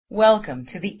Welcome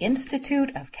to the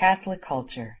Institute of Catholic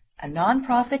Culture, a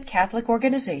nonprofit Catholic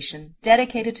organization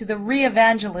dedicated to the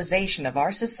re-evangelization of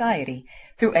our society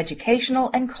through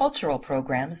educational and cultural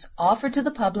programs offered to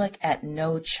the public at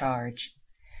no charge.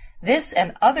 This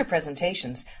and other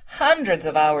presentations, hundreds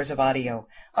of hours of audio,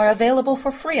 are available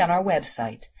for free on our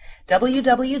website,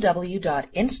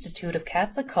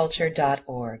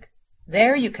 www.instituteofcatholicculture.org.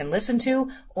 There you can listen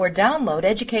to or download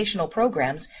educational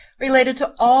programs related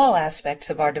to all aspects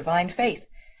of our divine faith,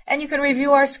 and you can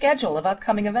review our schedule of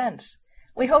upcoming events.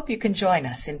 We hope you can join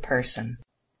us in person.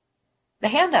 The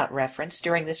handout reference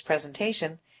during this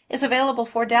presentation is available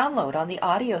for download on the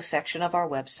audio section of our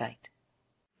website.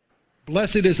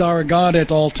 Blessed is our God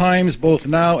at all times, both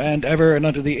now and ever, and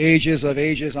unto the ages of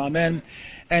ages. Amen.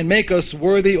 And make us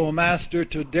worthy, O Master,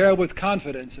 to dare with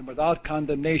confidence and without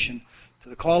condemnation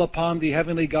to call upon the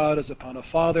heavenly God as upon a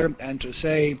Father, and to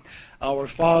say, Our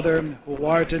Father, who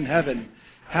art in heaven,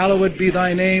 hallowed be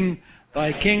thy name.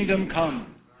 Thy kingdom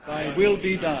come, thy will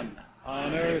be done,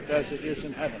 on earth as it is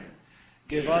in heaven.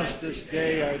 Give us this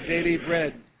day our daily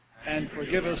bread, and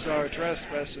forgive us our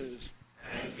trespasses,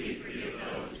 as we forgive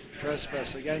those who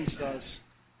trespass against us,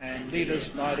 and lead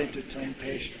us not into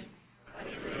temptation.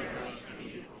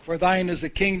 For thine is the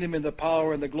kingdom and the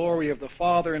power and the glory of the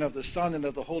Father and of the Son and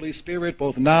of the Holy Spirit,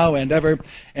 both now and ever,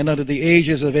 and unto the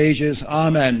ages of ages.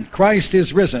 Amen. Christ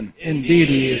is risen. Indeed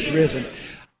he is risen.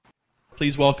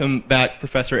 Please welcome back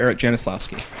Professor Eric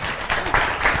Janislawski.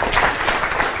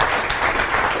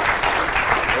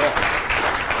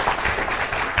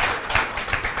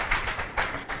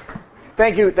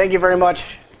 Thank you very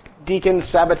much, Deacon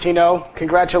Sabatino.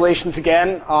 Congratulations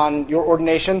again on your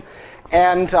ordination.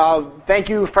 And thank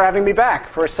you for having me back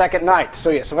for a second night. So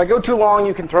yes, if I go too long,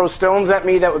 you can throw stones at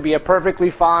me. That would be a perfectly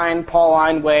fine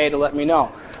Pauline way to let me know.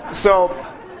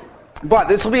 But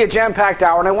this will be a jam-packed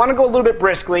hour, and I want to go a little bit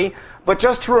briskly, but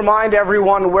just to remind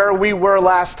everyone where we were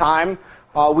last time,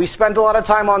 we spent a lot of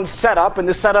time on setup, and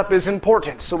the setup is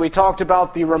important. So we talked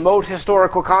about the remote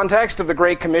historical context of the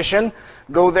Great Commission,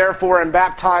 go therefore and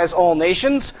baptize all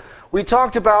nations. We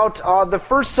talked about the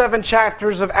first 7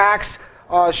 chapters of Acts,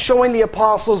 showing the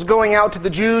apostles going out to the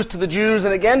Jews,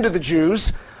 and again to the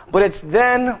Jews. But it's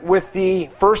then with the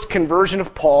first conversion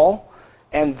of Paul,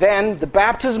 and then the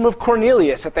baptism of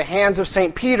Cornelius at the hands of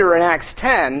St. Peter in Acts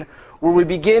 10, where we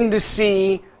begin to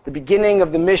see the beginning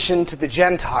of the mission to the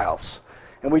Gentiles.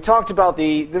 And we talked about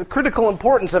the critical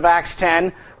importance of Acts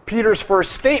 10, Peter's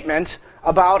first statement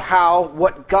about how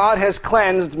what God has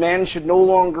cleansed, man should no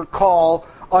longer call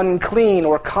unclean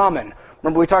or common.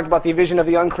 Remember we talked about the vision of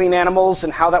the unclean animals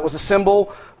and how that was a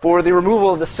symbol for the removal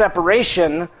of the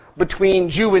separation between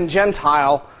Jew and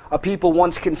Gentile, a people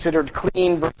once considered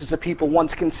clean versus a people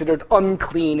once considered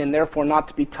unclean and therefore not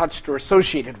to be touched or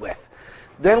associated with.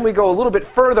 Then we go a little bit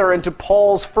further into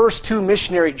Paul's first 2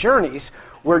 missionary journeys,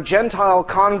 where Gentile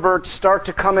converts start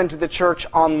to come into the church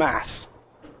en masse.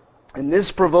 And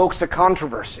this provokes a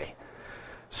controversy.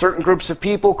 Certain groups of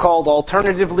people called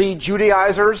alternatively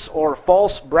Judaizers or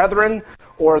false brethren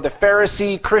or the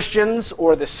Pharisee Christians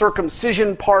or the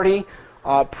circumcision party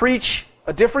preach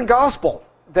a different gospel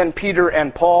than Peter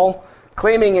and Paul,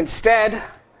 claiming instead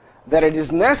that it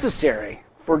is necessary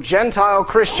for Gentile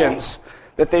Christians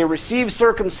that they receive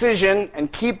circumcision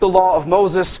and keep the law of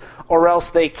Moses, or else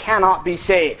they cannot be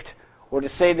saved. Or to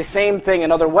say the same thing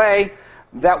another way,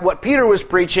 that what Peter was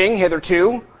preaching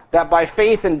hitherto, that by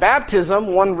faith and baptism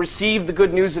one received the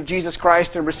good news of Jesus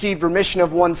Christ and received remission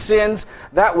of one's sins,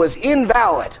 that was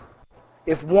invalid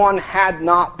if one had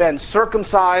not been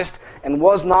circumcised and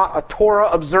was not a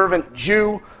Torah-observant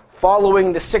Jew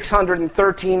following the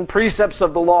 613 precepts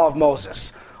of the law of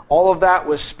Moses. All of that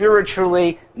was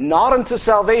spiritually not unto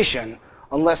salvation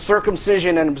unless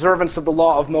circumcision and observance of the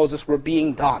law of Moses were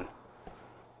being done.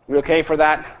 We okay for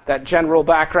that general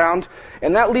background?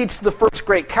 And that leads to the first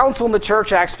great council in the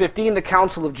church, Acts 15, the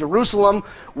Council of Jerusalem,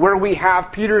 where we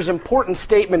have Peter's important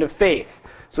statement of faith.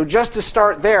 So just to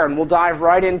start there, and we'll dive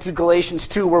right into Galatians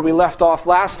 2 where we left off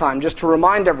last time, just to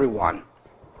remind everyone.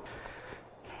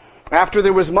 After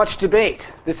there was much debate,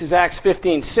 this is Acts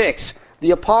 15:6,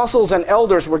 the apostles and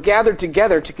elders were gathered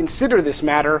together to consider this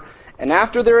matter, and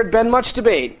after there had been much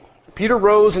debate, Peter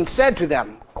rose and said to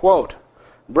them, quote,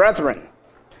 Brethren,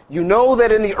 you know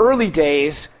that in the early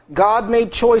days God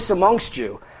made choice amongst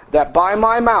you that by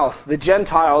my mouth the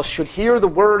Gentiles should hear the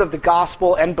word of the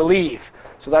gospel and believe.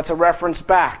 So that's a reference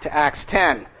back to Acts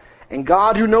 10. And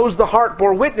God, who knows the heart,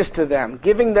 bore witness to them,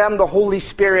 giving them the Holy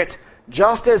Spirit,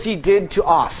 just as he did to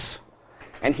us.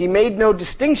 And he made no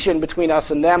distinction between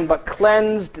us and them, but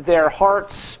cleansed their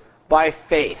hearts by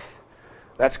faith.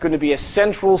 That's going to be a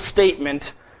central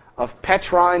statement of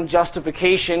Petrine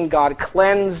justification, God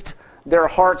cleansed their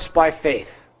hearts by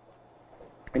faith.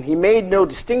 And he made no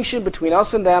distinction between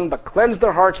us and them, but cleansed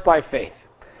their hearts by faith.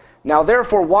 Now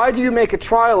therefore, why do you make a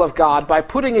trial of God by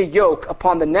putting a yoke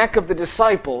upon the neck of the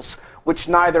disciples, which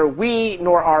neither we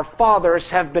nor our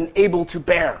fathers have been able to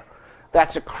bear?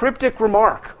 That's a cryptic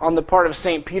remark on the part of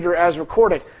St. Peter as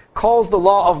recorded. Calls the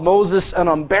law of Moses an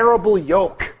unbearable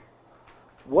yoke.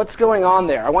 What's going on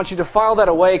there? I want you to file that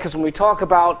away, because when we talk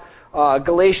about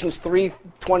Galatians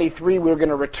 3:23, we're going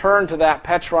to return to that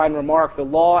Petrine remark, the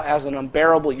law as an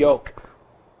unbearable yoke.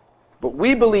 But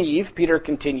we believe, Peter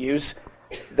continues,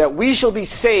 that we shall be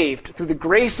saved through the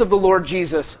grace of the Lord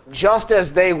Jesus, just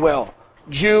as they will.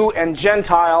 Jew and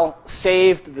Gentile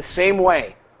saved the same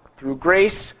way, through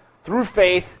grace, through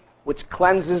faith, which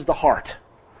cleanses the heart.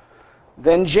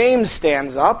 Then James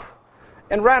stands up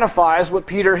and ratifies what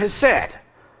Peter has said.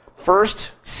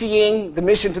 First, seeing the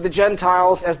mission to the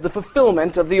Gentiles as the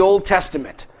fulfillment of the Old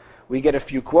Testament. We get a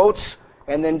few quotes,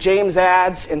 and then James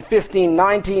adds in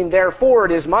 15:19, therefore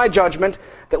it is my judgment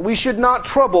that we should not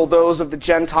trouble those of the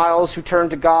Gentiles who turn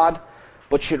to God,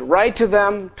 but should write to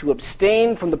them to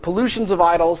abstain from the pollutions of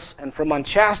idols, and from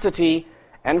unchastity,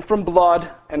 and from blood,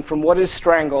 and from what is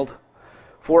strangled.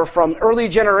 For from early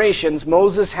generations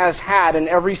Moses has had in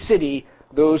every city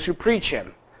those who preach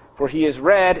him, for he is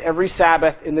read every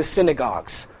Sabbath in the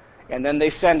synagogues. And then they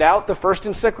send out the first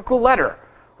encyclical letter,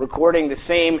 recording the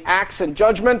same acts and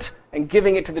judgment, and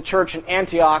giving it to the church in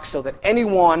Antioch, so that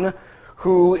anyone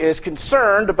who is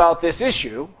concerned about this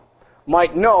issue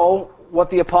might know what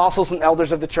the apostles and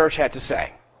elders of the church had to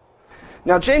say.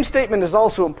 Now, James' statement is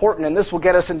also important, and this will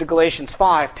get us into Galatians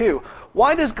 5, too.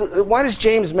 Why does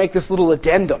James make this little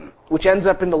addendum, which ends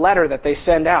up in the letter that they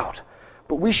send out?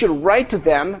 But we should write to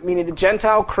them, meaning the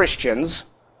Gentile Christians,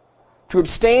 to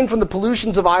abstain from the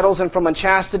pollutions of idols, and from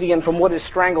unchastity, and from what is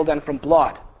strangled, and from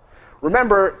blood.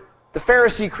 Remember, the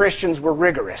Pharisee Christians were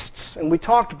rigorists, and we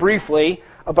talked briefly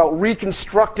about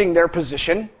reconstructing their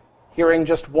position. Hearing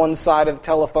just one side of the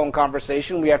telephone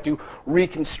conversation, we have to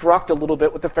reconstruct a little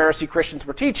bit what the Pharisee Christians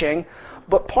were teaching.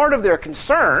 But part of their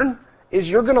concern is,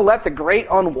 you're going to let the great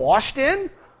unwashed in?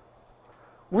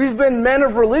 We've been men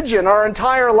of religion our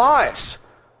entire lives.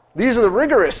 These are the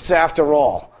rigorists, after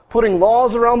all, putting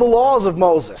laws around the laws of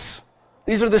Moses.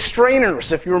 These are the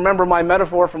strainers, if you remember my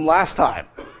metaphor from last time.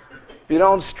 If you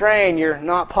don't strain, you're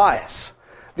not pious.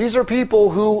 These are people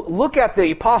who look at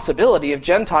the possibility of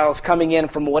Gentiles coming in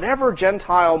from whatever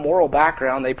Gentile moral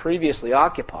background they previously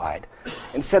occupied,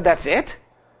 and said, that's it?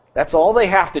 That's all they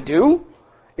have to do?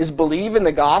 Is believe in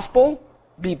the gospel,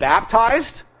 be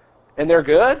baptized, and they're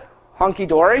good?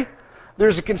 Hunky-dory?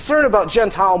 There's a concern about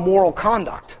Gentile moral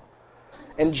conduct.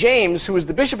 And James, who is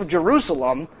the bishop of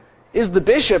Jerusalem, is the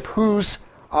bishop who's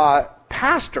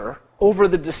pastor over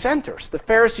the dissenters. The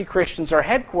Pharisee Christians are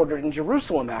headquartered in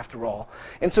Jerusalem, after all.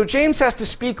 And so James has to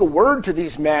speak a word to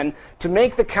these men to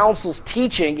make the council's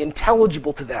teaching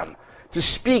intelligible to them, to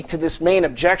speak to this main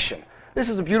objection. This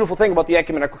is a beautiful thing about the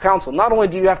ecumenical council. Not only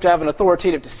do you have to have an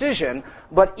authoritative decision,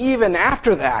 but even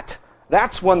after that,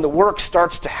 that's when the work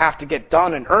starts to have to get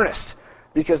done in earnest.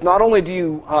 Because not only do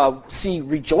you see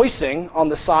rejoicing on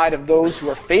the side of those who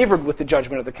are favored with the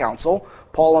judgment of the council,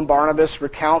 Paul and Barnabas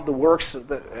recount the works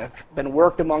that have been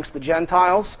worked amongst the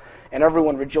Gentiles, and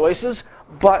everyone rejoices,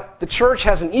 but the church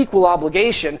has an equal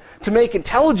obligation to make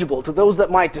intelligible to those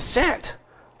that might dissent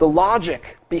the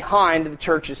logic behind the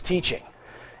church's teaching.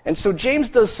 And so James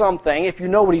does something, if you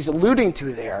know what he's alluding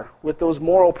to there, with those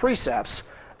moral precepts,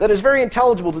 that is very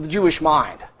intelligible to the Jewish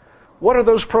mind. What are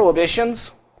those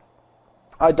prohibitions?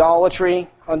 Idolatry,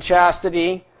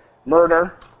 unchastity,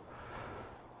 murder.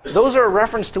 Those are a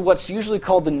reference to what's usually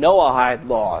called the Noahide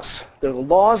laws. They're the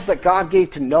laws that God gave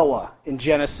to Noah in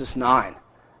Genesis 9.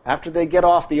 After they get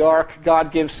off the ark,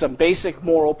 God gives some basic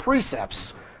moral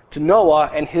precepts to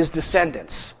Noah and his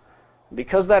descendants.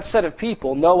 Because that set of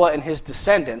people, Noah and his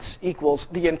descendants, equals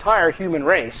the entire human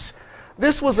race,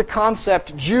 this was a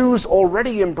concept Jews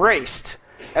already embraced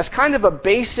as kind of a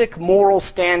basic moral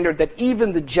standard that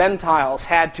even the Gentiles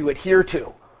had to adhere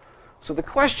to. So the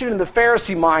question in the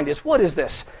Pharisee mind is, what is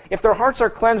this? If their hearts are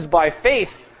cleansed by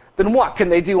faith, then what? Can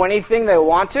they do anything they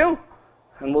want to?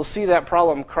 And we'll see that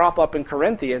problem crop up in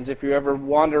Corinthians if you ever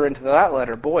wander into that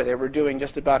letter. Boy, they were doing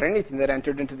just about anything that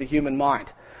entered into the human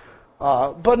mind.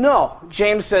 But no,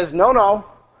 James says, no.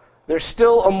 There's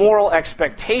still a moral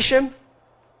expectation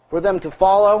for them to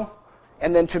follow,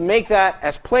 and then to make that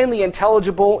as plainly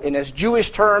intelligible in as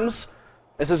Jewish terms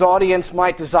as his audience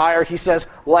might desire, he says,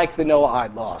 like the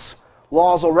Noahide laws.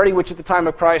 Laws already which at the time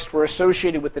of Christ were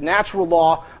associated with the natural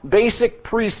law, basic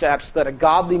precepts that a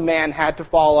godly man had to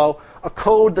follow a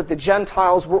code that the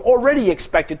Gentiles were already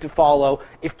expected to follow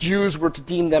if Jews were to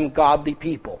deem them godly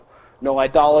people. No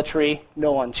idolatry,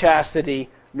 no unchastity,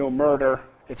 no murder,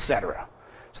 etc.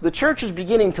 So the church is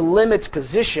beginning to limit its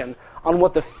position on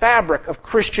what the fabric of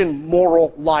Christian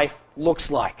moral life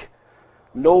looks like.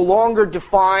 No longer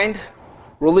defined,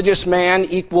 religious man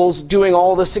equals doing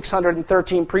all the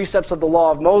 613 precepts of the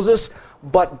law of Moses,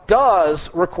 but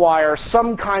does require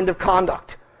some kind of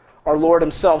conduct. Our Lord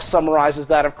himself summarizes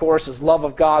that, of course, as love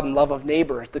of God and love of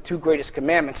neighbor as the two greatest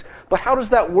commandments. But how does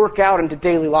that work out into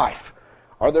daily life?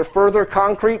 Are there further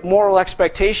concrete moral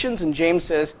expectations? And James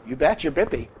says, you bet your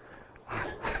bippy.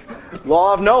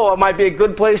 Law of Noah might be a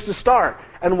good place to start.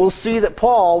 And we'll see that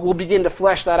Paul will begin to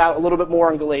flesh that out a little bit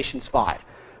more in Galatians 5.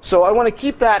 So I want to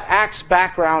keep that Acts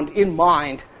background in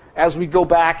mind as we go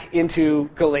back into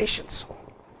Galatians.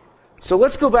 So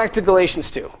let's go back to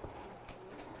Galatians 2.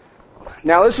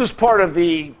 Now this was part of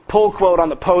the pull quote on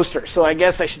the poster, so I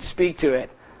guess I should speak to it.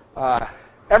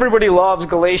 Everybody loves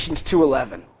Galatians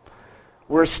 2:11.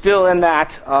 We're still in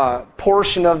that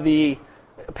portion of the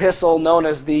epistle known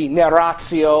as the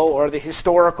narratio, or the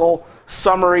historical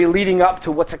summary leading up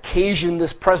to what's occasioned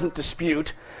this present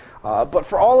dispute. But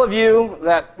for all of you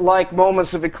that like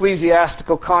moments of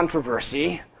ecclesiastical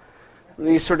controversy,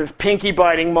 these sort of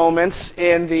pinky-biting moments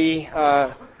in the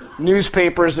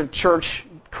newspapers of church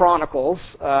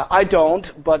chronicles, I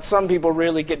don't, but some people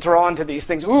really get drawn to these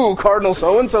things. Ooh, Cardinal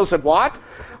so-and-so said what?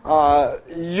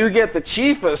 You get the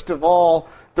chiefest of all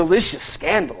delicious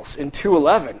scandals in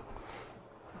 2:11.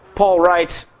 Paul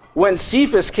writes, when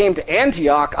Cephas came to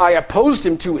Antioch, I opposed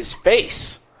him to his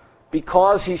face,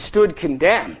 because he stood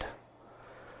condemned.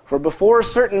 For before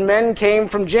certain men came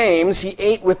from James, he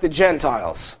ate with the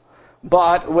Gentiles.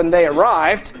 But when they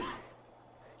arrived,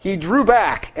 he drew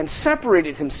back and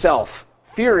separated himself,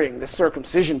 fearing the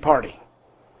circumcision party.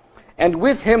 And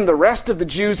with him the rest of the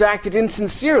Jews acted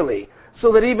insincerely,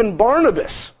 so that even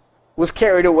Barnabas was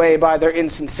carried away by their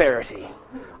insincerity.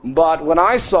 But when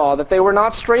I saw that they were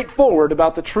not straightforward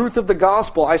about the truth of the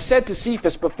gospel, I said to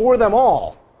Cephas before them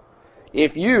all,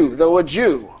 if you, though a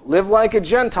Jew, live like a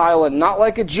Gentile and not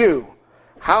like a Jew,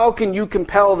 how can you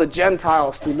compel the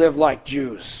Gentiles to live like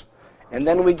Jews? And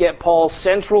then we get Paul's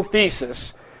central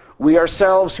thesis. We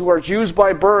ourselves who are Jews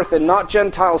by birth and not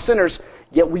Gentile sinners,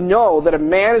 yet we know that a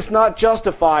man is not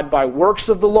justified by works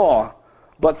of the law,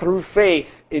 but through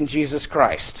faith in Jesus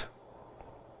Christ.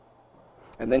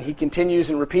 And then he continues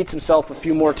and repeats himself a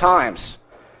few more times.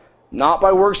 Not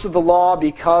by works of the law,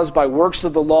 because by works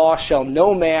of the law shall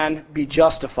no man be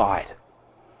justified.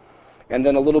 And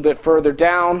then a little bit further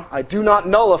down, I do not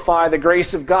nullify the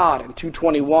grace of God in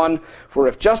 2:21, for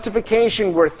if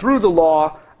justification were through the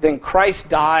law, then Christ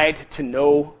died to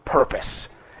no purpose.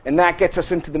 And that gets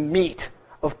us into the meat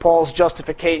of Paul's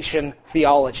justification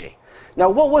theology. Now,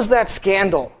 what was that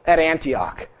scandal at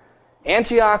Antioch?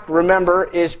 Antioch, remember,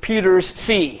 is Peter's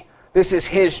see. This is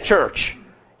his church.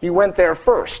 He went there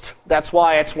first. That's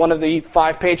why it's one of the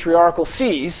 5 patriarchal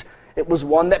sees. It was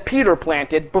one that Peter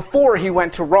planted before he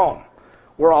went to Rome,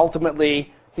 where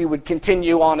ultimately he would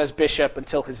continue on as bishop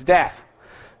until his death.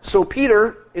 So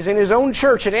Peter is in his own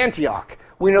church at Antioch.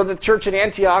 We know that the church at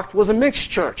Antioch was a mixed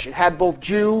church. It had both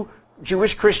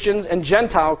Jewish Christians and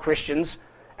Gentile Christians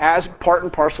as part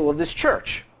and parcel of this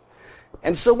church.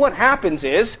 And so what happens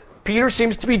is, Peter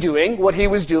seems to be doing what he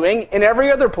was doing in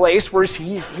every other place where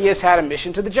he has had a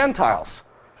mission to the Gentiles.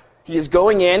 He is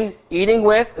going in, eating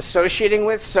with, associating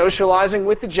with, socializing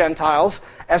with the Gentiles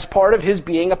as part of his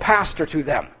being a pastor to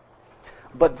them.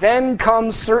 But then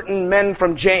come certain men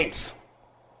from James.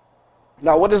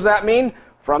 Now what does that mean?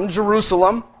 From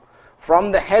Jerusalem,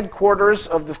 from the headquarters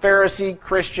of the Pharisee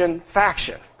Christian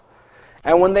faction.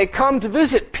 And when they come to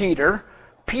visit Peter,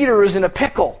 Peter is in a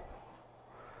pickle.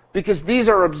 Because these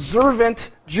are observant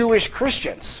Jewish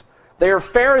Christians. They are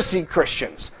Pharisee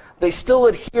Christians. They still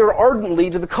adhere ardently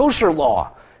to the kosher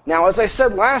law. Now, as I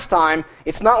said last time,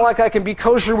 it's not like I can be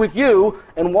kosher with you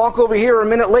and walk over here a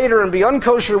minute later and be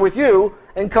unkosher with you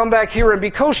and come back here and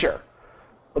be kosher.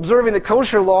 Observing the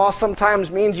kosher law sometimes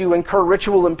means you incur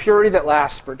ritual impurity that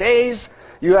lasts for days.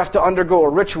 You have to undergo a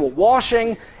ritual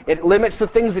washing. It limits the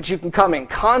things that you can come in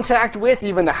contact with,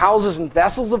 even the houses and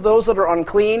vessels of those that are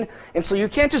unclean. And so you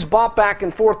can't just bop back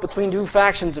and forth between two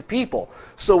factions of people.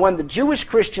 So when the Jewish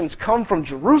Christians come from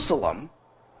Jerusalem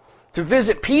to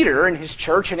visit Peter and his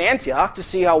church in Antioch to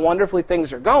see how wonderfully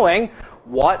things are going,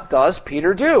 what does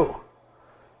Peter do?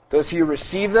 Does he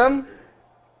receive them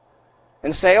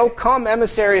and say, oh, come,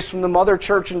 emissaries from the mother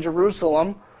church in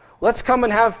Jerusalem, let's come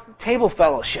and have table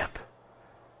fellowship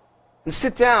and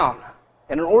sit down?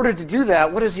 And in order to do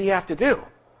that, what does he have to do?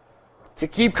 To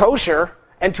keep kosher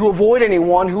and to avoid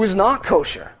anyone who is not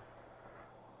kosher.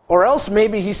 Or else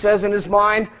maybe he says in his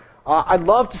mind, I'd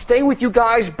love to stay with you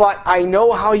guys, but I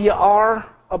know how you are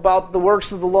about the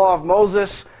works of the law of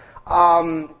Moses.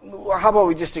 How about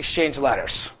we just exchange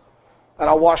letters? And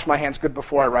I'll wash my hands good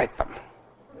before I write them.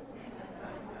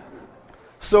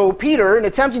 So Peter, in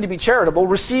attempting to be charitable,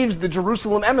 receives the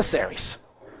Jerusalem emissaries.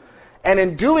 And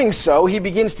in doing so, he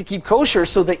begins to keep kosher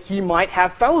so that he might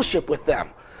have fellowship with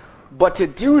them. But to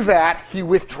do that, he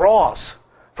withdraws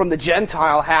from the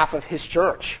Gentile half of his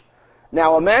church.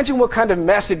 Now imagine what kind of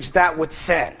message that would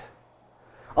send.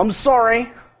 I'm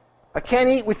sorry, I can't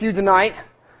eat with you tonight.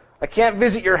 I can't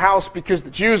visit your house because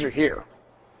the Jews are here.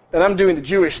 And I'm doing the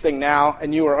Jewish thing now,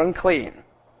 and you are unclean.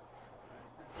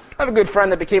 I have a good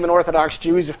friend that became an Orthodox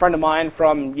Jew. He's a friend of mine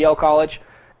from Yale College.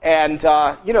 And,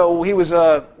 he was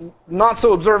a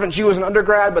not-so-observant Jew as an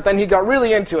undergrad, but then he got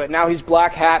really into it. Now he's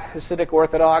black hat, Hasidic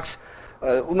Orthodox.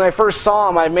 When I first saw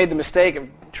him, I made the mistake of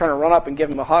trying to run up and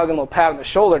give him a hug and a little pat on the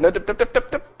shoulder.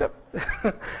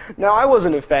 Now, I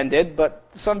wasn't offended, but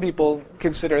some people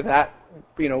consider that,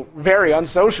 very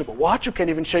unsociable. What? You can't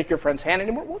even shake your friend's hand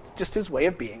anymore? Well, it's just his way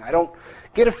of being. I don't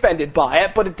get offended by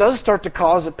it, but it does start to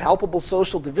cause a palpable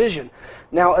social division.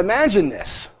 Now, imagine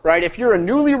this, right? If you're a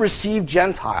newly received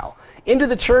Gentile into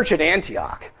the church at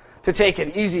Antioch, to take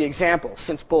an easy example,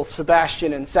 since both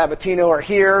Sebastian and Sabatino are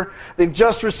here, they've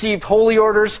just received holy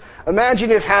orders. Imagine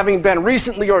if, having been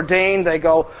recently ordained, they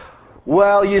go,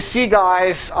 well, you see,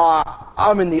 guys,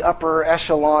 I'm in the upper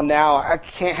echelon now. I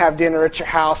can't have dinner at your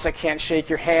house. I can't shake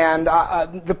your hand.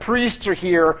 The priests are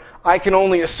here. I can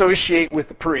only associate with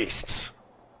the priests.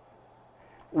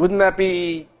 Wouldn't that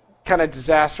be kind of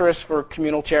disastrous for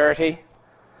communal charity?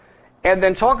 And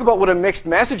then talk about what a mixed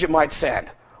message it might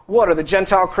send. What, are the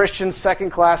Gentile Christians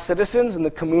second-class citizens in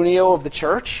the communio of the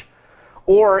church?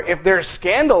 Or if there's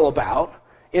scandal about,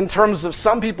 in terms of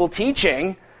some people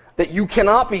teaching that you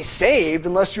cannot be saved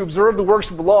unless you observe the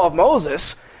works of the law of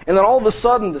Moses, and then all of a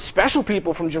sudden the special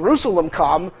people from Jerusalem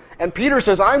come, and Peter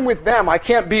says, I'm with them, I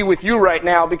can't be with you right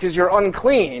now because you're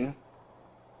unclean.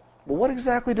 Well, what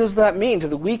exactly does that mean to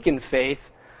the weak in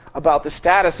faith about the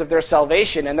status of their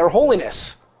salvation and their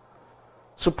holiness?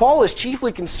 So Paul is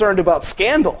chiefly concerned about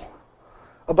scandal,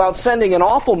 about sending an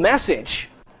awful message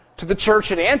to the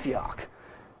church at Antioch.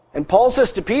 And Paul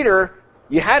says to Peter,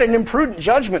 you had an imprudent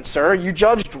judgment, sir. You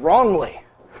judged wrongly.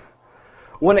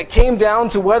 When it came down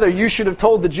to whether you should have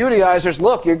told the Judaizers,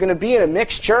 look, you're going to be in a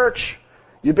mixed church.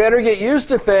 You better get used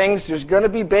to things. There's going to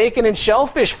be bacon and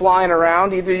shellfish flying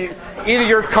around. Either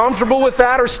you're comfortable with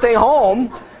that or stay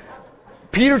home.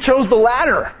 Peter chose the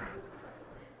latter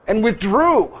and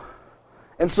withdrew.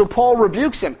 And so Paul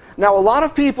rebukes him. Now, a lot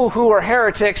of people who are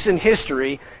heretics in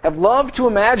history have loved to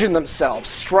imagine themselves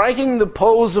striking the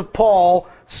pose of Paul,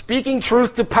 speaking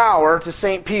truth to power to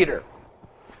St. Peter.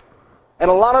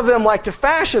 And a lot of them like to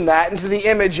fashion that into the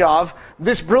image of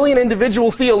this brilliant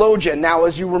individual theologian. Now,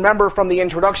 as you remember from the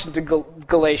introduction to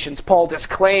Galatians, Paul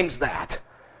disclaims that.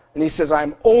 And he says,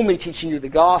 I'm only teaching you the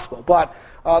gospel. But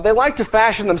they like to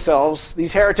fashion themselves,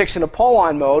 these heretics, in a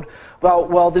Pauline mode.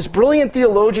 Well, this brilliant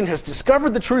theologian has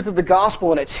discovered the truth of the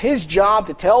gospel, and it's his job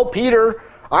to tell Peter,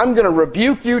 I'm going to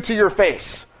rebuke you to your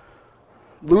face.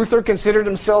 Luther considered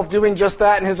himself doing just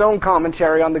that in his own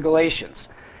commentary on the Galatians.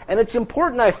 And it's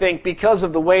important, I think, because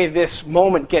of the way this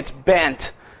moment gets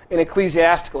bent in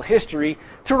ecclesiastical history,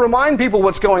 to remind people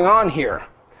what's going on here.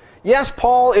 Yes,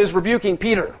 Paul is rebuking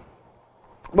Peter.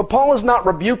 But Paul is not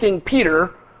rebuking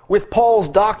Peter with Paul's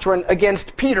doctrine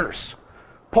against Peter's.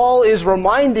 Paul is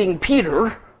reminding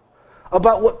Peter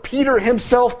about what Peter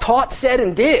himself taught, said,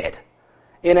 and did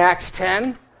in Acts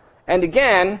 10 and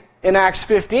again in Acts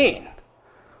 15.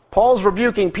 Paul's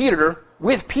rebuking Peter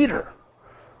with Peter.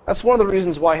 That's one of the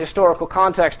reasons why historical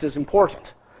context is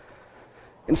important.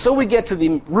 And so we get to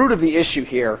the root of the issue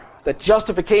here, that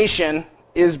justification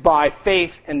is by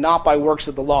faith and not by works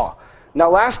of the law. Now,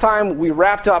 last time we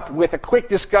wrapped up with a quick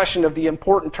discussion of the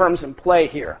important terms in play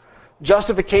here.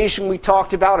 Justification, we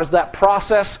talked about, is that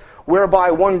process whereby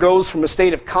one goes from a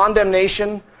state of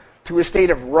condemnation to a state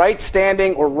of right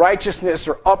standing or righteousness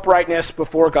or uprightness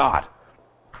before God.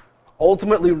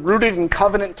 Ultimately rooted in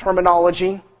covenant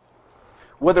terminology,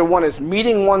 whether one is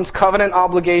meeting one's covenant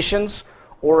obligations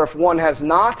or if one has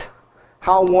not,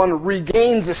 how one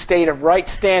regains a state of right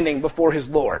standing before his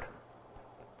Lord.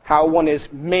 How one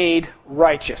is made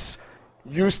righteous.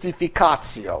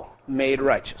 Justificatio, made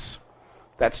righteous.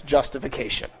 That's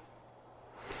justification.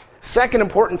 Second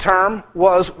important term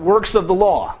was works of the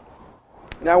law.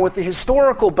 Now, with the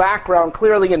historical background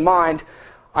clearly in mind,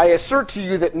 I assert to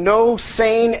you that no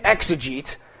sane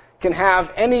exegete can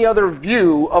have any other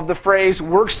view of the phrase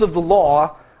works of the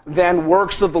law than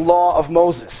works of the law of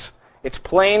Moses. It's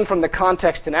plain from the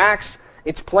context in Acts.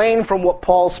 It's plain from what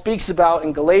Paul speaks about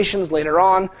in Galatians later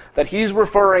on, that he's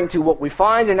referring to what we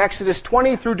find in Exodus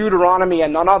 20 through Deuteronomy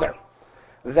and none other.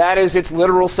 That is its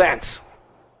literal sense.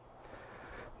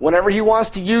 Whenever he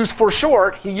wants to use for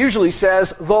short, he usually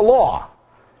says the law.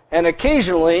 And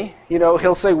occasionally,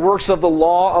 he'll say works of the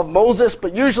law of Moses,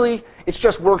 but usually it's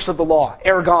just works of the law,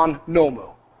 ergon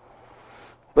nomu.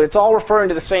 But it's all referring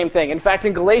to the same thing. In fact,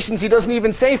 in Galatians, he doesn't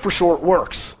even say for short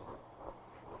works.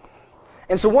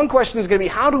 And so one question is going to be,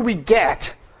 how do we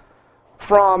get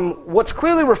from what's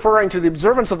clearly referring to the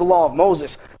observance of the law of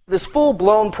Moses, this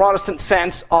full-blown Protestant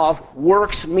sense of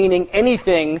works meaning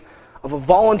anything of a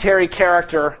voluntary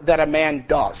character that a man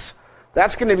does?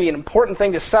 That's going to be an important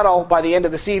thing to settle by the end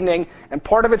of this evening, and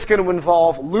part of it's going to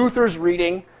involve Luther's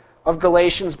reading of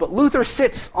Galatians, but Luther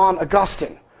sits on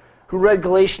Augustine, who read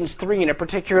Galatians 3 in a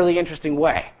particularly interesting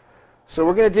way. So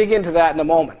we're going to dig into that in a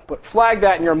moment, but flag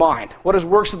that in your mind. What does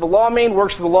works of the law mean?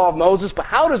 Works of the law of Moses, but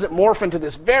how does it morph into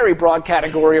this very broad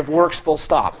category of works full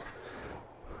stop?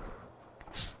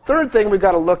 Third thing we've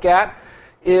got to look at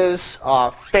is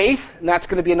faith, and that's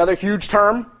going to be another huge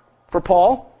term for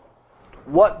Paul.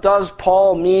 What does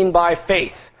Paul mean by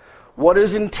faith? What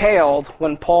is entailed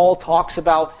when Paul talks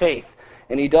about faith?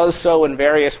 And he does so in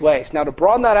various ways. Now, to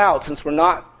broaden that out, since we're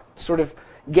not sort of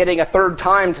getting a third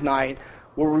time tonight,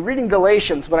 we're reading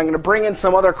Galatians, but I'm going to bring in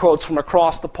some other quotes from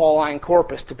across the Pauline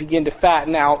corpus to begin to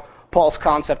fatten out Paul's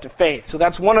concept of faith. So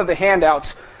that's one of the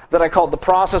handouts that I called the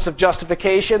process of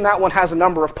justification. That one has a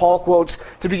number of Paul quotes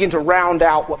to begin to round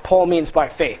out what Paul means by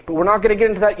faith. But we're not going to get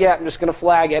into that yet. I'm just going to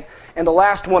flag it. And the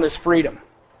last one is freedom.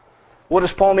 What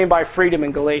does Paul mean by freedom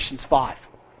in Galatians 5?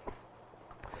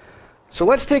 So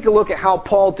let's take a look at how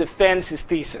Paul defends his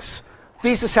thesis.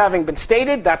 Thesis having been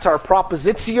stated, that's our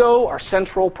propositio, our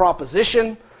central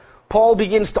proposition. Paul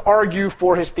begins to argue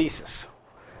for his thesis.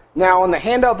 Now, in the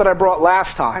handout that I brought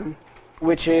last time,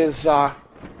 which is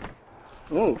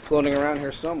floating around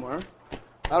here somewhere.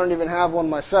 I don't even have one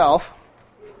myself.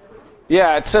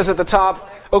 Yeah, it says at the top,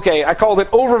 okay, I called it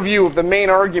Overview of the Main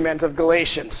Argument of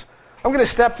Galatians. I'm going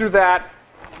to step through that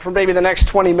for maybe the next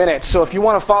 20 minutes, so if you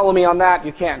want to follow me on that,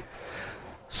 you can.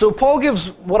 So Paul gives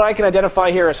what I can identify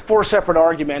here as 4 separate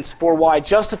arguments for why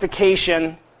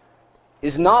justification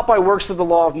is not by works of the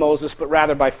law of Moses, but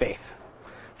rather by faith.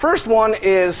 First one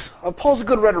is, Paul's a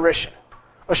good rhetorician.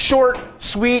 A short,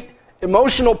 sweet,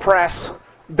 emotional press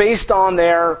based on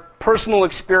their personal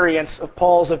experience of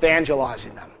Paul's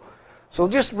evangelizing them. So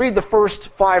just read the first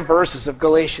 5 verses of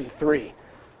Galatians 3.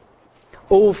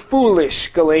 O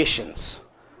foolish Galatians,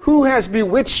 who has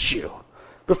bewitched you,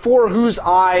 before whose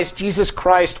eyes Jesus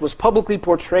Christ was publicly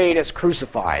portrayed as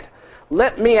crucified?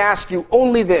 Let me ask you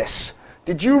only this.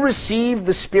 Did you receive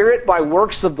the Spirit by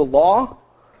works of the law,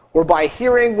 or by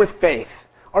hearing with faith?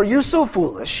 Are you so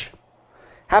foolish?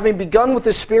 Having begun with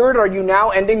the Spirit, are you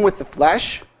now ending with the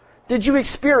flesh? Did you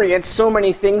experience so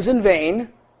many things in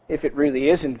vain, if it really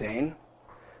is in vain?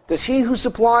 Does he who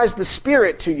supplies the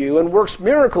Spirit to you and works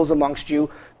miracles amongst you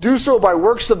do so by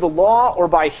works of the law or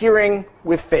by hearing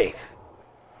with faith?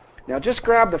 Now just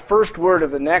grab the first word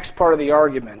of the next part of the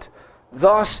argument.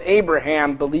 Thus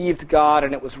Abraham believed God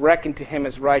and it was reckoned to him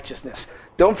as righteousness.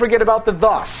 Don't forget about the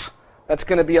thus. That's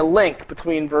going to be a link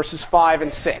between verses 5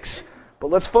 and 6. But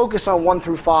let's focus on 1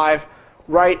 through 5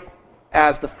 right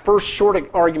as the first short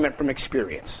argument from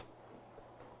experience.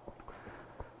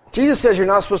 Jesus says you're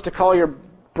not supposed to call your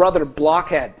brother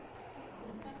blockhead.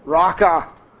 Raka.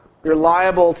 You're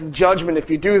liable to judgment if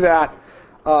you do that.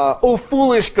 O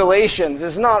foolish Galatians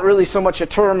is not really so much a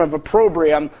term of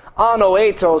opprobrium.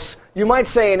 Anoetos, you might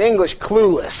say in English,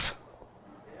 clueless.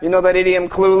 You know that idiom,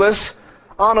 clueless?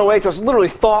 Anoetos, literally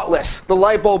thoughtless. The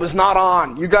light bulb is not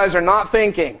on. You guys are not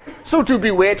thinking. So to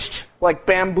bewitched, like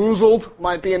bamboozled,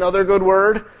 might be another good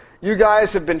word. You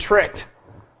guys have been tricked.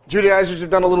 Judaizers have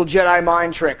done a little Jedi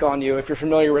mind trick on you. If you're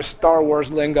familiar with Star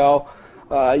Wars lingo,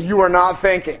 you are not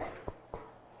thinking.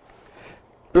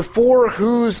 Before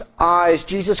whose eyes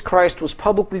Jesus Christ was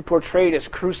publicly portrayed as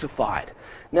crucified.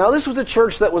 Now, this was a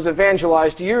church that was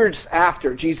evangelized years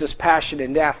after Jesus' passion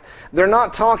and death. They're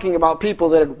not talking about people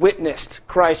that had witnessed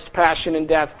Christ's passion and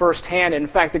death firsthand. In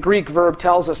fact, the Greek verb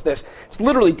tells us this. It's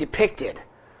literally depicted.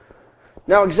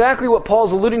 Now, exactly what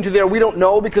Paul's alluding to there, we don't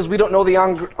know because we don't know the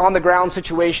on-the-ground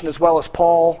situation as well as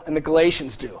Paul and the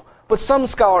Galatians do. But some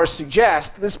scholars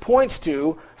suggest this points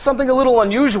to something a little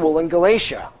unusual in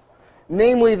Galatia.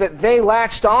 Namely, that they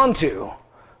latched onto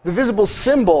the visible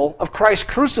symbol of Christ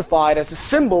crucified as a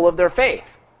symbol of their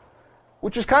faith,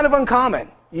 which was kind of uncommon.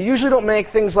 You usually don't make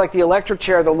things like the electric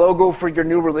chair the logo for your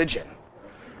new religion.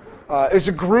 It's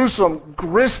a gruesome,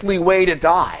 grisly way to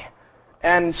die,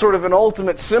 and sort of an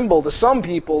ultimate symbol to some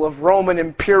people of Roman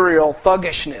imperial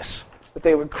thuggishness, that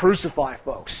they would crucify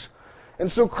folks.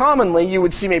 And so commonly you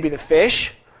would see maybe the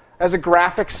fish as a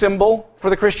graphic symbol for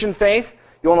the Christian faith.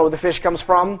 You all know where the fish comes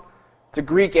from? It's a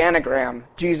Greek anagram.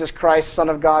 Jesus Christ, Son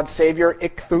of God, Savior,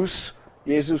 ichthus,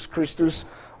 Jesus Christus,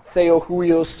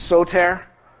 theohuios soter.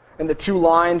 And the two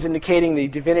lines indicating the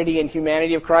divinity and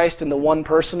humanity of Christ and the one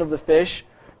person of the fish.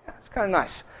 Yeah, it's kind of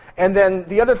nice. And then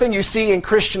the other thing you see in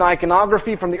Christian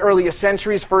iconography from the earliest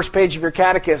centuries, first page of your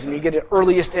catechism, you get an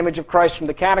earliest image of Christ from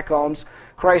the catacombs,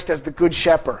 Christ as the good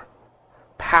shepherd,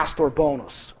 pastor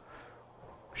bonus,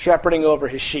 shepherding over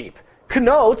his sheep.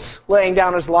 Connotes laying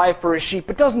down his life for his sheep,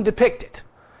 but doesn't depict it.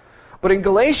 But in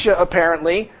Galatia,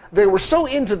 apparently, they were so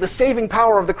into the saving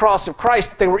power of the cross of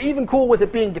Christ that they were even cool with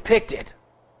it being depicted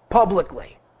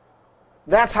publicly.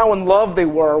 That's how in love they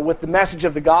were with the message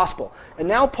of the gospel. And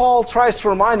now Paul tries to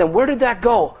remind them, where did that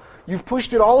go? You've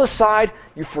pushed it all aside,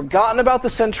 you've forgotten about the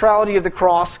centrality of the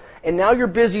cross, and now you're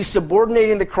busy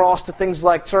subordinating the cross to things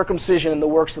like circumcision and the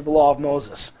works of the law of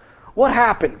Moses. What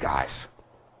happened, guys?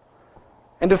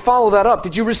 And to follow that up,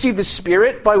 did you receive the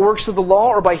Spirit by works of the law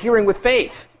or by hearing with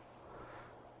faith?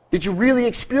 Did you really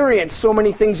experience so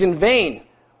many things in vain?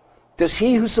 Does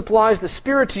he who supplies the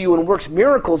Spirit to you and works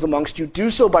miracles amongst you do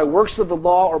so by works of the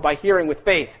law or by hearing with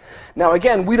faith? Now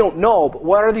again, we don't know, but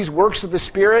what are these works of the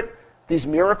Spirit, these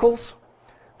miracles?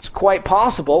 It's quite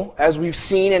possible, as we've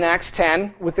seen in Acts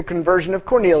 10 with the conversion of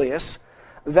Cornelius,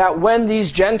 that when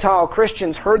these Gentile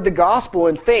Christians heard the gospel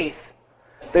in faith,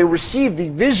 they received the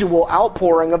visual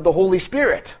outpouring of the Holy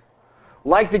Spirit,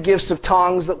 like the gifts of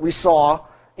tongues that we saw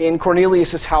in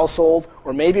Cornelius' household,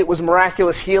 or maybe it was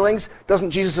miraculous healings. Doesn't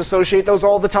Jesus associate those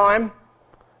all the time?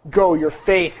 Go, your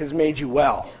faith has made you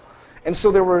well. And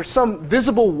so there were some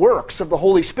visible works of the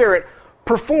Holy Spirit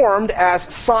performed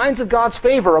as signs of God's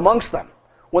favor amongst them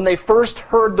when they first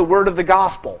heard the word of the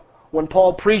gospel, when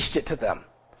Paul preached it to them.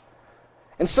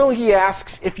 And so he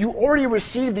asks, if you already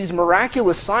received these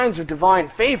miraculous signs of divine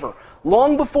favor,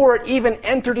 long before it even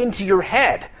entered into your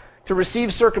head to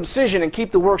receive circumcision and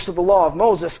keep the works of the law of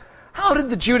Moses, how did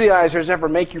the Judaizers ever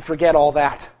make you forget all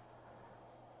that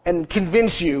and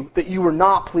convince you that you were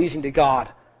not pleasing to God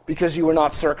because you were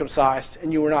not circumcised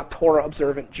and you were not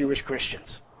Torah-observant Jewish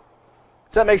Christians?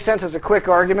 Does that make sense as a quick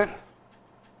argument?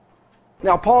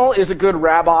 Now, Paul is a good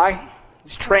rabbi.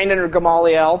 He's trained under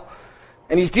Gamaliel,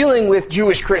 and he's dealing with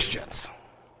Jewish Christians.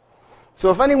 So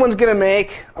if anyone's going to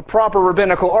make a proper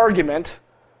rabbinical argument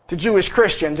to Jewish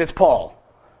Christians, it's Paul.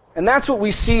 And that's what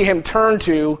we see him turn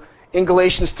to in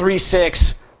Galatians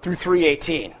 3:6 through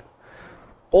 3:18.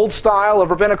 Old style of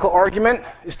rabbinical argument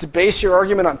is to base your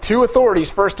argument on two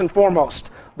authorities first and foremost,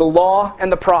 the law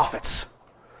and the prophets.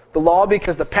 The law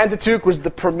because the Pentateuch was the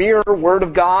premier word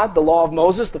of God, the law of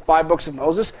Moses, the 5 books of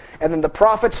Moses, and then the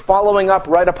prophets following up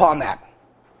right upon that.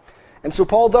 And so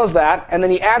Paul does that, and then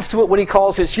he adds to it what he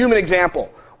calls his human example.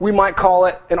 We might call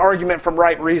it an argument from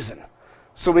right reason.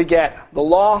 So we get the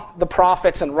law, the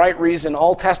prophets, and right reason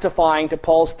all testifying to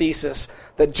Paul's thesis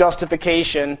that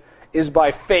justification is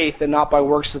by faith and not by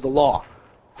works of the law.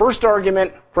 First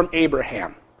argument from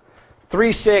Abraham,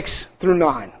 3:6 through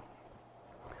 9.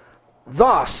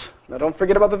 Thus, now don't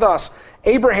forget about the thus,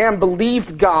 Abraham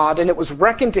believed God and it was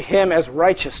reckoned to him as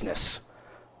righteousness.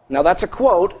 Now that's a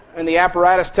quote, and the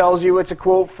apparatus tells you it's a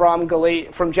quote from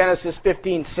Genesis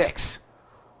 15:6.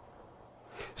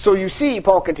 So you see,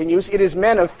 Paul continues, it is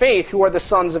men of faith who are the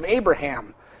sons of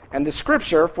Abraham. And the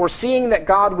Scripture, foreseeing that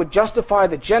God would justify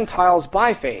the Gentiles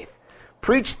by faith,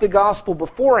 preached the gospel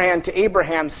beforehand to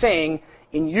Abraham, saying,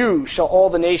 in you shall all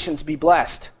the nations be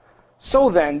blessed. So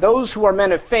then, those who are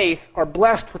men of faith are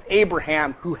blessed with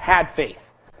Abraham who had faith.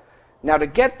 Now to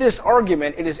get this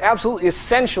argument, it is absolutely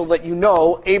essential that you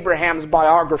know Abraham's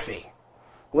biography.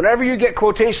 Whenever you get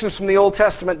quotations from the Old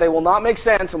Testament, they will not make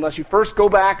sense unless you first go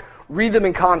back, read them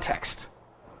in context.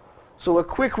 So a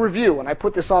quick review, and I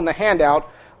put this on the handout,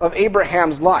 of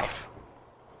Abraham's life.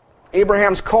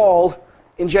 Abraham's called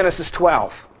in Genesis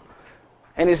 12.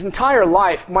 And his entire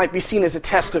life might be seen as a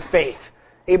test of faith.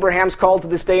 Abraham's called to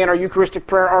this day in our Eucharistic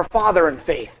prayer, our Father in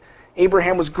faith.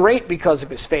 Abraham was great because of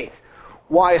his faith.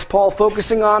 Why is Paul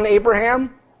focusing on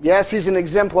Abraham? Yes, he's an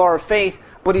exemplar of faith,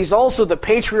 but he's also the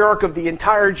patriarch of the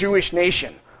entire Jewish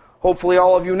nation. Hopefully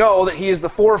all of you know that he is the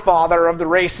forefather of the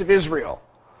race of Israel.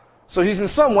 So he's in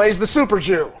some ways the super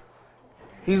Jew.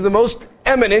 He's the most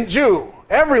eminent Jew.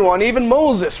 Everyone, even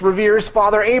Moses, reveres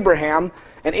Father Abraham,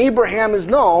 and Abraham is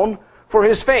known for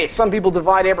his faith. Some people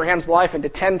divide Abraham's life into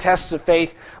 10 tests of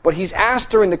faith, but he's asked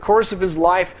during the course of his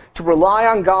life to rely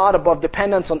on God above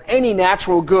dependence on any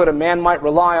natural good a man might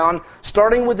rely on,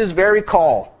 starting with his very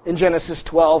call in Genesis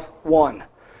 12:1.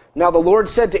 Now the Lord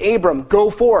said to Abram, "Go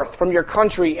forth from your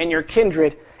country and your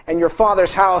kindred and your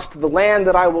father's house to the land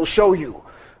that I will show you."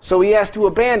 So he has to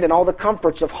abandon all the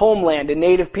comforts of homeland and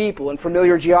native people and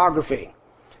familiar geography.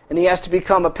 And he has to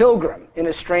become a pilgrim in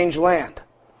a strange land.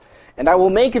 "And I will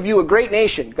make of you a great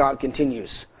nation," God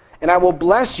continues. "And I will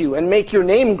bless you and make your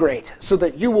name great, so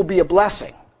that you will be a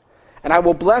blessing. And I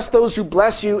will bless those who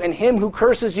bless you, and him who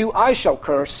curses you I shall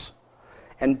curse.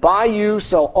 And by you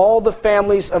shall all the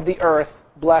families of the earth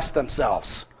bless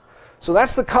themselves." So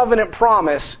that's the covenant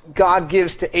promise God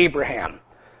gives to Abraham.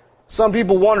 Some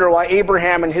people wonder why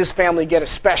Abraham and his family get a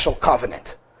special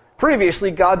covenant.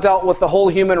 Previously, God dealt with the whole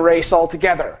human race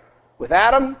altogether. With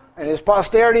Adam and his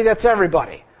posterity, that's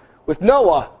everybody. With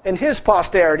Noah and his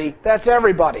posterity, that's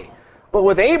everybody. But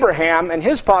with Abraham and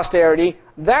his posterity,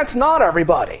 that's not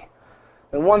everybody.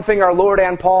 And one thing our Lord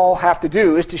and Paul have to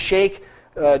do is to shake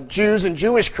Jews and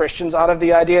Jewish Christians out of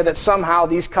the idea that somehow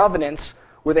these covenants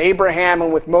with Abraham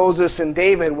and with Moses and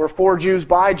David were for Jews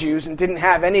by Jews and didn't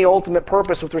have any ultimate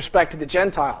purpose with respect to the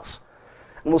Gentiles.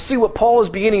 And we'll see what Paul is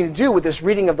beginning to do with this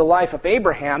reading of the life of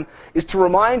Abraham is to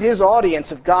remind his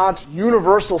audience of God's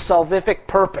universal salvific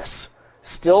purpose.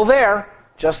 Still there,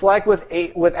 just like with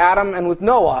Adam and with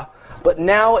Noah, but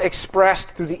now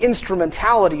expressed through the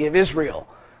instrumentality of Israel.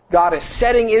 God is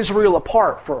setting Israel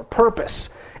apart for a purpose.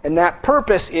 And that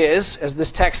purpose is, as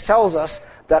this text tells us,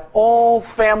 that all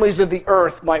families of the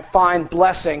earth might find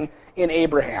blessing in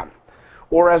Abraham.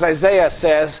 Or as Isaiah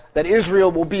says, that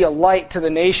Israel will be a light to the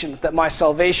nations, that my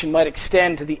salvation might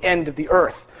extend to the end of the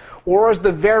earth. Or as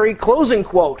the very closing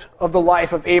quote of the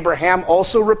life of Abraham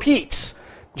also repeats,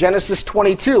 Genesis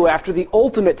 22, after the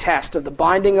ultimate test of the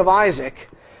binding of Isaac,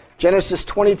 Genesis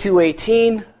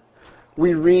 22:18,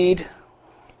 we read,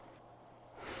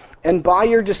 "And by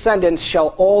your descendants shall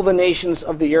all the nations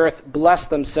of the earth bless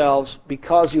themselves,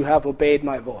 because you have obeyed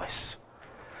my voice."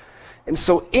 And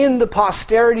so in the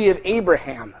posterity of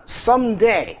Abraham,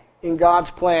 someday in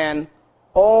God's plan,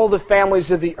 all the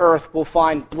families of the earth will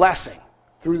find blessing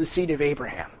through the seed of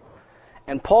Abraham.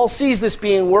 And Paul sees this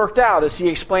being worked out, as he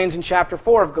explains in chapter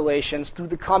 4 of Galatians, through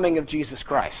the coming of Jesus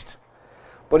Christ.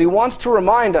 But he wants to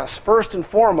remind us, first and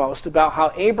foremost, about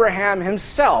how Abraham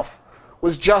himself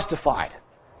was justified.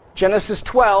 Genesis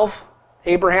 12,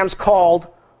 Abraham's called,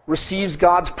 receives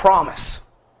God's promise.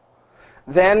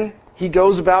 Then he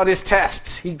goes about his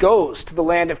tests. He goes to the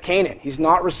land of Canaan. He's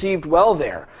not received well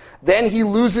there. Then he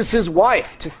loses his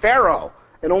wife to Pharaoh,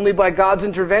 and only by God's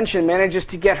intervention manages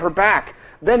to get her back.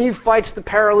 Then he fights the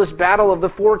perilous battle of the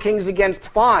 4 kings against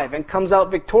 5 and comes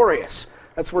out victorious.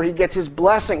 That's where he gets his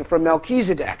blessing from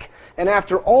Melchizedek. And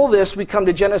after all this, we come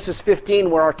to Genesis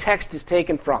 15, where our text is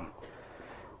taken from.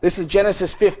 This is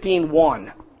Genesis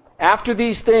 15:1. "After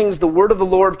these things, the word of the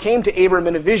Lord came to Abram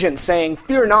in a vision, saying,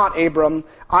 'Fear not, Abram,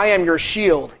 I am your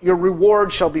shield. Your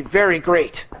reward shall be very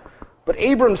great.' But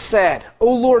Abram said,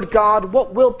 'O Lord God,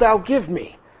 what wilt thou give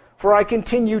me? For I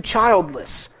continue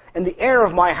childless, and the heir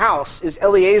of my house is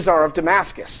Eleazar of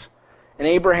Damascus.' And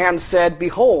Abraham said,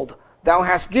 'Behold, thou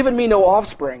hast given me no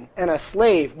offspring, and a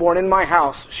slave born in my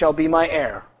house shall be my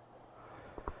heir.'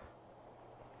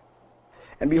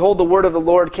 And behold, the word of the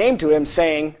Lord came to him,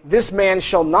 saying, 'This man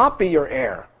shall not be your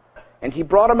heir.' And he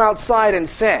brought him outside and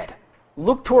said,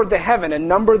 'Look toward the heaven and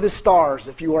number the stars,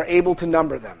 if you are able to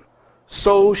number them.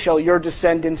 So shall your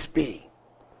descendants be.'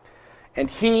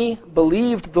 And he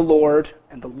believed the Lord,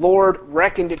 and the Lord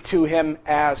reckoned it to him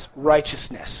as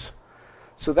righteousness."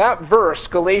 So that verse,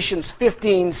 Genesis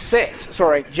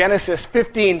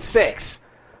 15:6,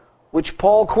 which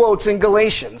Paul quotes in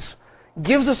Galatians,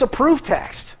 gives us a proof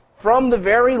text from the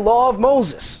very law of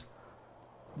Moses.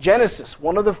 Genesis,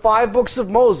 one of the 5 books of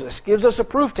Moses, gives us a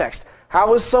proof text.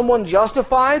 How is someone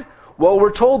justified? Well,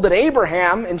 we're told that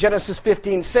Abraham, in Genesis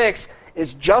 15:6,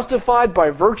 is justified by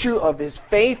virtue of his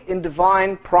faith in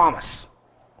divine promise.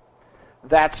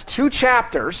 That's 2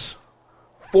 chapters,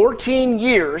 14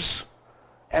 years,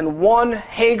 and 1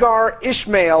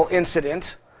 Hagar-Ishmael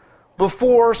incident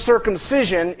before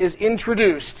circumcision is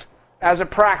introduced as a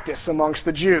practice amongst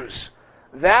the Jews.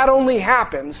 That only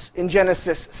happens in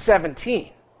Genesis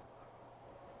 17.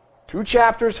 2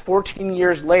 chapters, 14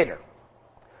 years later.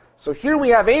 So here we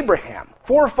have Abraham,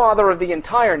 forefather of the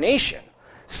entire nation,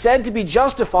 said to be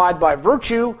justified by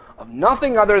virtue of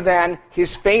nothing other than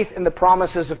his faith in the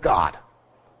promises of God.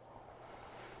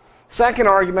 Second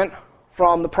argument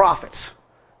from the prophets.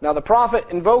 Now the prophet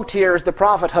invoked here is the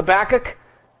prophet Habakkuk,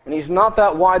 And he's not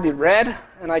that widely read,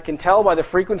 and I can tell by the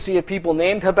frequency of people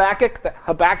named Habakkuk that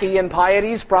Habakkuk-ian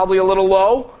piety is probably a little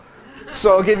low.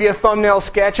 So I'll give you a thumbnail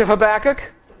sketch of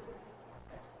Habakkuk.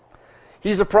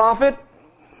 He's a prophet.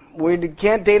 We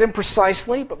can't date him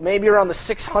precisely, but maybe around the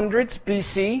 600s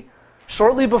BC,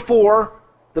 shortly before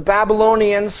the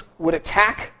Babylonians would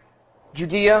attack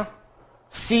Judea,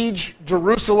 siege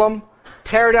Jerusalem,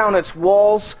 tear down its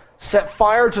walls, set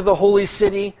fire to the holy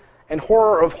city, and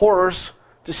horror of horrors,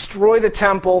 destroy the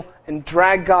temple, and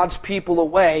drag God's people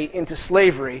away into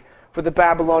slavery for the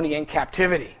Babylonian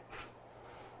captivity.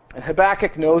 And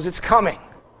Habakkuk knows it's coming.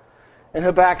 And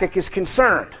Habakkuk is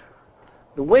concerned.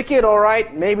 The wicked, all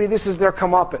right, maybe this is their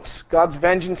comeuppance. God's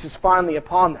vengeance is finally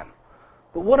upon them.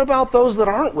 But what about those that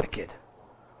aren't wicked?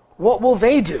 What will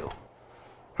they do?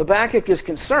 Habakkuk is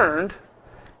concerned,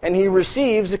 and he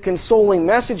receives a consoling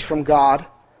message from God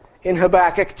in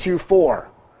Habakkuk 2:4.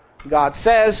 God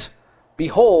says,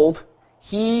 "Behold,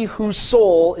 he whose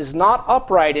soul is not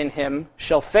upright in him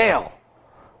shall fail,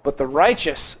 but the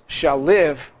righteous shall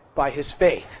live by his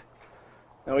faith."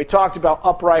 Now, we talked about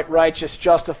upright, righteous,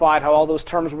 justified, how all those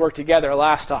terms work together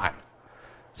last time.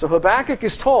 So Habakkuk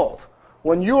is told,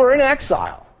 when you are in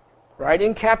exile, right,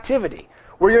 in captivity,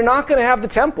 where you're not going to have the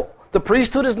temple, the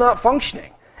priesthood is not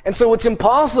functioning, and so it's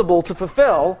impossible to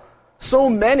fulfill so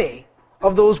many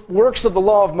of those works of the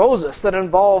law of Moses that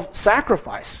involve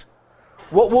sacrifice.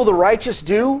 What will the righteous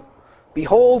do?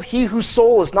 Behold, he whose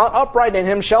soul is not upright in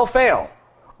him shall fail,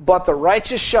 but the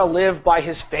righteous shall live by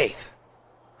his faith.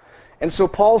 And so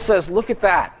Paul says, look at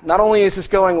that. Not only is this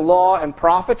going law and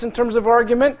prophets in terms of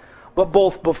argument, but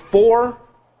both before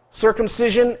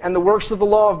circumcision and the works of the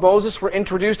law of Moses were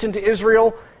introduced into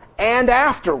Israel, and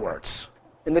afterwards,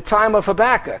 in the time of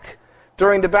Habakkuk,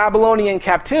 during the Babylonian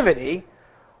captivity,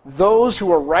 those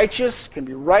who are righteous can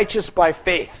be righteous by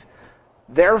faith.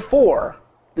 Therefore,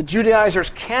 the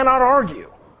Judaizers cannot argue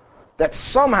that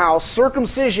somehow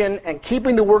circumcision and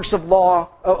keeping the works of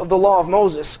the law of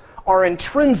Moses are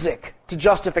intrinsic to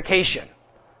justification.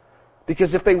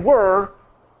 Because if they were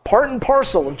part and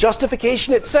parcel of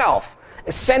justification itself,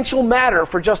 essential matter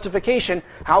for justification,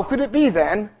 how could it be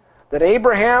then that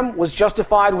Abraham was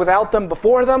justified without them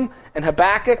before them, and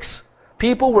Habakkuk's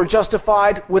people were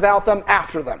justified without them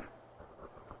after them?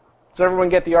 Does everyone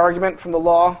get the argument from the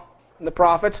law and the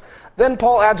prophets? Then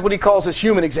Paul adds what he calls his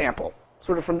human example,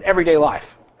 sort of from everyday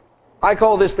life. I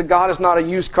call this the God is not a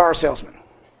used car salesman.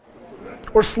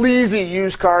 Or sleazy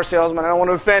used car salesman. I don't want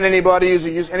to offend anybody who's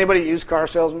a used car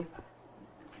salesman.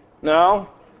 No?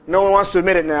 No one wants to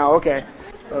admit it now. Okay.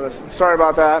 Sorry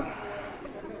about that.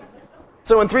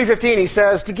 So in 3:15 he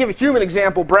says, to give a human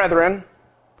example, brethren,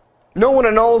 no one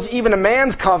annuls even a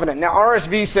man's covenant. Now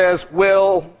RSV says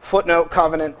will, footnote,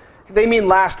 covenant. They mean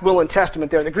last will and testament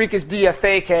there. The Greek is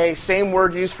diatheke, same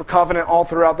word used for covenant all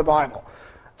throughout the Bible.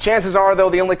 Chances are, though,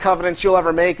 the only covenants you'll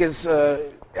ever make as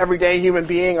everyday human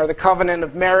being are the covenant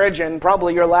of marriage and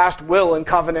probably your last will and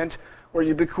covenant where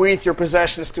you bequeath your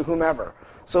possessions to whomever.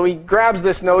 So he grabs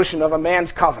this notion of a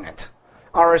man's covenant.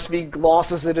 RSV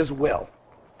glosses it as will.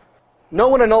 No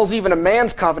one annuls even a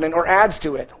man's covenant or adds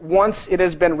to it once it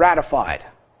has been ratified.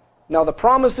 Now the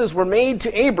promises were made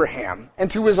to Abraham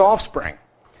and to his offspring.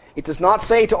 It does not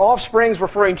say to offsprings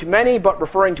referring to many, but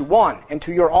referring to one, and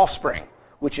to your offspring,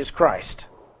 which is Christ.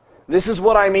 This is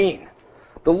what I mean.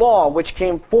 The law, which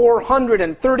came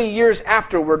 430 years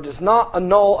afterward, does not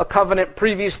annul a covenant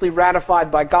previously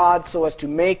ratified by God so as to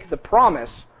make the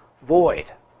promise void.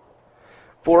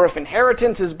 For if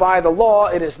inheritance is by the law,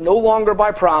 it is no longer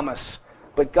by promise,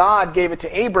 but God gave it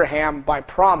to Abraham by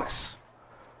promise.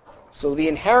 So the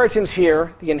inheritance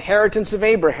here, the inheritance of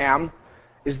Abraham,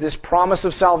 is this promise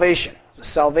of salvation. It's a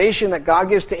salvation that God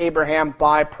gives to Abraham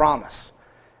by promise.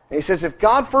 And he says if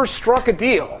God first struck a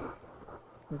deal,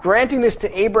 granting this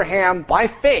to Abraham by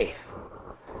faith,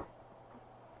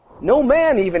 no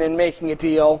man even in making a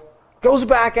deal goes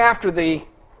back after the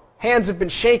hands have been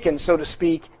shaken, so to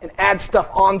speak, and adds stuff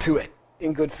onto it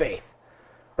in good faith.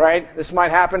 Right? This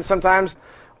might happen sometimes,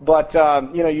 but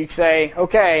you say,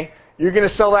 okay, you're going to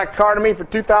sell that car to me for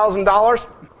 $2,000?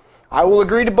 I will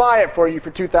agree to buy it for you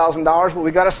for $2,000, but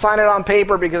we got to sign it on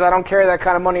paper because I don't carry that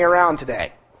kind of money around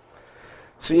today.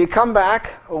 So you come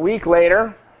back a week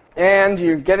later, and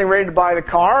you're getting ready to buy the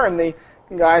car, and the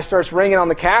guy starts ringing on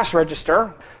the cash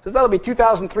register. Says that'll be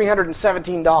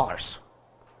 $2,317.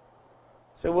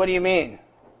 So what do you mean?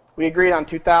 We agreed on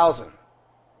 $2,000.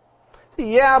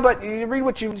 Yeah, but you read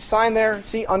what you signed there.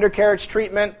 See, undercarriage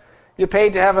treatment. You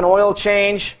paid to have an oil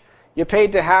change. You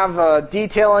paid to have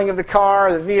detailing of the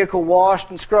car, the vehicle washed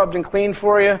and scrubbed and cleaned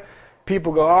for you.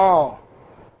 People go, oh,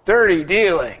 dirty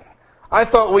dealing. I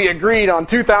thought we agreed on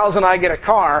 $2,000 I get a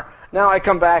car. Now I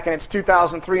come back and it's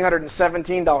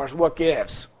 $2,317. What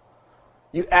gives?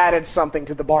 You added something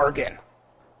to the bargain.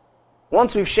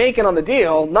 Once we've shaken on the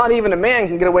deal, not even a man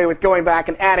can get away with going back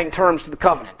and adding terms to the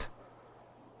covenant.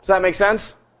 Does that make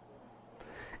sense?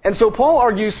 And so Paul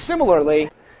argues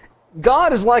similarly,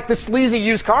 God is like the sleazy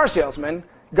used car salesman.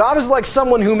 God is like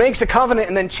someone who makes a covenant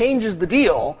and then changes the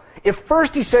deal. If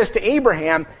first he says to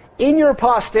Abraham, in your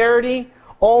posterity,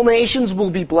 all nations will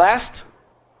be blessed,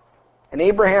 and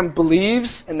Abraham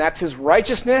believes, and that's his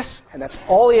righteousness, and that's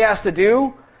all he has to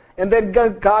do, and then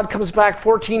God comes back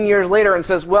 14 years later and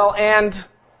says, well, and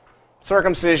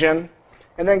circumcision,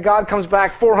 and then God comes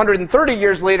back 430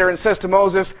 years later and says to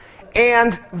Moses,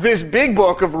 and this big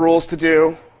book of rules to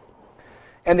do,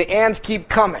 and the ands keep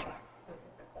coming.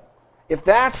 If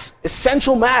that's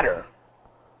essential matter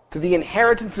to the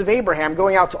inheritance of Abraham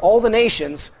going out to all the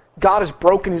nations, God has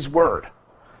broken his word.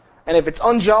 And if it's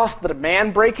unjust that a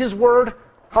man break his word,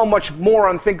 how much more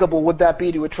unthinkable would that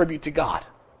be to attribute to God?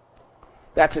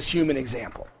 That's his human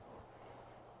example.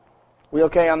 We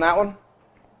okay on that one?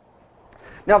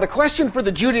 Now the question for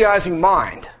the Judaizing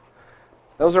mind,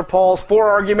 those are Paul's 4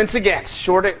 arguments against.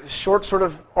 Short sort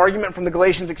of argument from the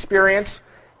Galatians experience.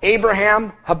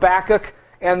 Abraham, Habakkuk,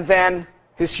 and then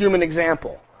his human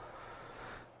example.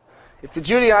 If the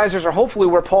Judaizers are hopefully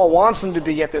where Paul wants them to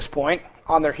be at this point,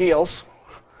 on their heels,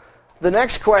 the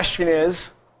next question is,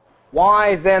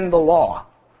 why then the law?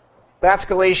 That's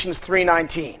Galatians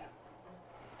 3:19.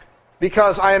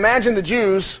 Because I imagine the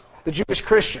Jews, the Jewish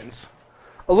Christians,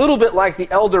 a little bit like the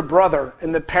elder brother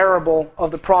in the parable of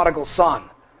the prodigal son,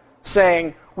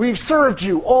 saying, we've served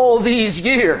you all these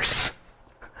years,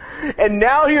 and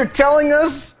now you're telling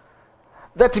us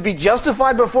that to be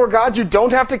justified before God, you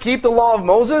don't have to keep the law of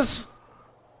Moses?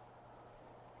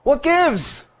 What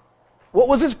gives? What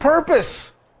was its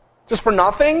purpose? Just for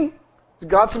nothing? Is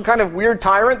God some kind of weird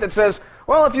tyrant that says,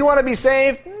 well, if you want to be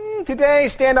saved, today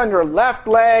stand on your left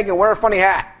leg and wear a funny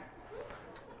hat.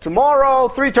 Tomorrow,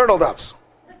 3 turtle doves.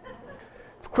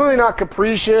 It's clearly not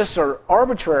capricious or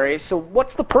arbitrary, so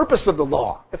what's the purpose of the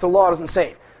law if the law doesn't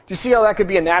save? Do you see how that could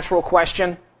be a natural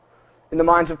question in the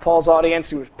minds of Paul's audience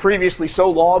who was previously so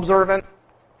law observant?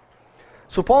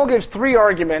 So Paul gives 3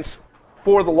 arguments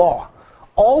for the law.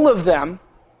 All of them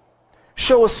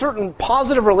show a certain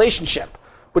positive relationship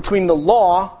between the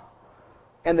law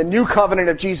and the new covenant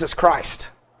of Jesus Christ.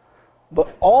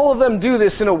 But all of them do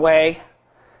this in a way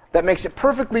that makes it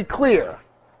perfectly clear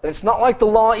that it's not like the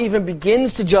law even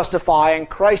begins to justify and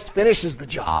Christ finishes the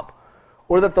job,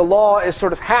 or that the law is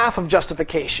sort of half of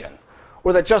justification,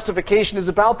 or that justification is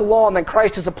about the law and then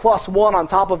Christ is a +1 on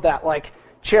top of that, like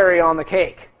cherry on the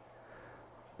cake.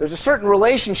 There's a certain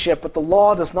relationship, but the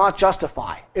law does not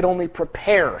justify. It only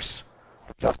prepares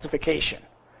for justification.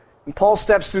 And Paul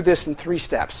steps through this in 3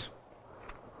 steps.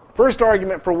 First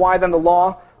argument for why then the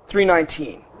law,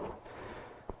 3:19.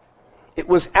 It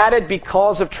was added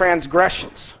because of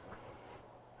transgressions.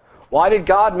 Why did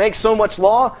God make so much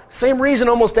law? Same reason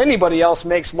almost anybody else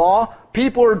makes law.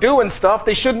 People are doing stuff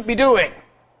they shouldn't be doing.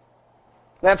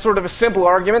 That's sort of a simple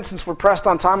argument. Since we're pressed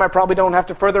on time, I probably don't have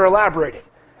to further elaborate it.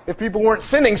 If people weren't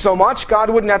sinning so much, God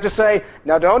wouldn't have to say,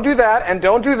 now don't do that, and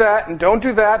don't do that, and don't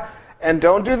do that, and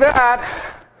don't do that,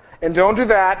 and don't do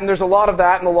that, and there's a lot of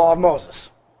that in the law of Moses.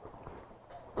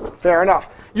 Fair enough.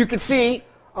 You can see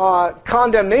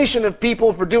condemnation of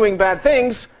people for doing bad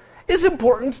things is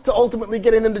important to ultimately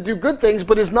getting them to do good things,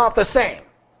 but is not the same.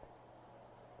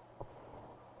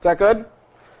 Is that good?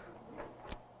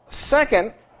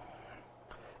 Second,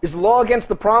 is the law against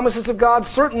the promises of God?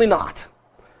 Certainly not.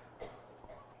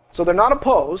 So they're not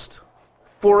opposed.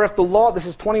 For if the law, this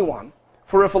is 21,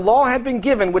 for if a law had been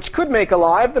given which could make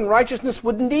alive, then righteousness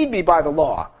would indeed be by the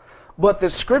law. But the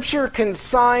Scripture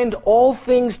consigned all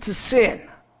things to sin,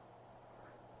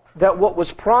 that what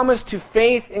was promised to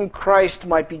faith in Christ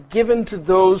might be given to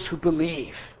those who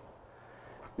believe.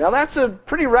 Now that's a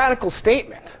pretty radical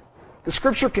statement. The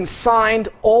Scripture consigned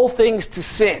all things to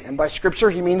sin. And by Scripture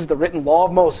he means the written law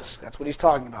of Moses. That's what he's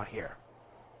talking about here.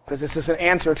 Because this is an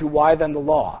answer to why then the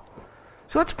law.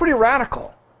 So that's pretty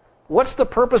radical. What's the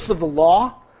purpose of the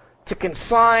law? To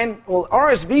consign, well,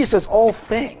 RSV says all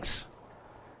things.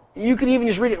 You could even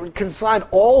just read it, consign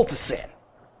all to sin.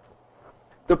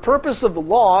 The purpose of the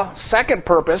law, second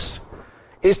purpose,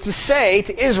 is to say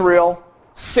to Israel,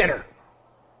 sinner.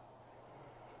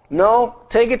 No,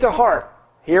 take it to heart.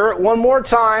 Hear it one more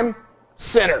time,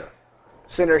 sinner.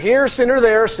 Sinner here, sinner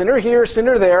there, sinner here,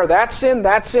 sinner there. That sin,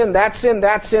 that sin, that sin,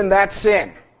 that sin, that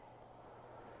sin.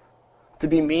 To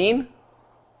be mean?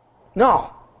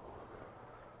 No.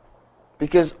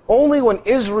 Because only when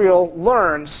Israel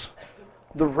learns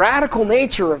the radical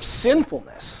nature of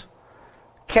sinfulness,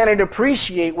 can it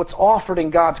appreciate what's offered in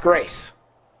God's grace?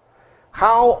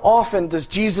 How often does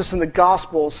Jesus in the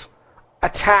Gospels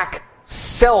attack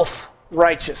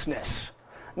self-righteousness?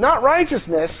 Not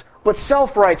righteousness, but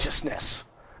self-righteousness.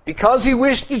 Because he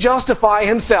wished to justify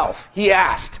himself, he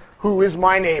asked, "Who is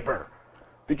my neighbor?"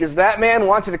 Because that man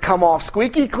wanted to come off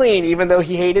squeaky clean even though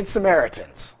he hated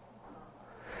Samaritans.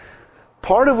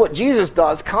 Part of what Jesus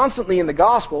does constantly in the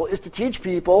gospel is to teach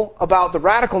people about the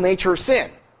radical nature of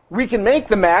sin. We can make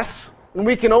the mess and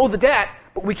we can owe the debt,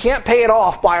 but we can't pay it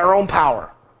off by our own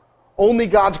power. Only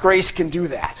God's grace can do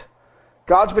that.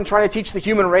 God's been trying to teach the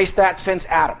human race that since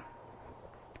Adam.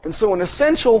 And so an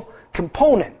essential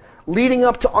component leading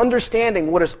up to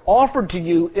understanding what is offered to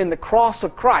you in the cross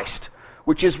of Christ,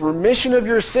 which is remission of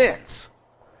your sins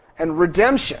and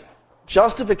redemption,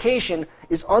 justification,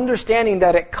 is understanding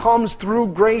that it comes through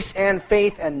grace and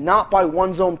faith and not by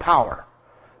one's own power.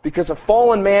 Because a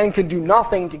fallen man can do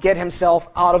nothing to get himself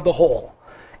out of the hole.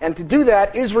 And to do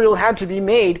that, Israel had to be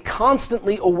made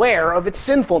constantly aware of its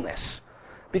sinfulness.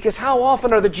 Because how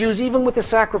often are the Jews, even with the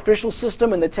sacrificial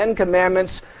system and the Ten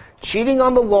Commandments, cheating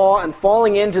on the law and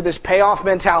falling into this payoff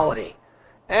mentality?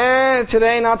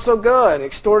 Today not so good.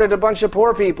 Extorted a bunch of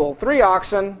poor people. 3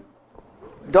 oxen.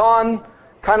 Done.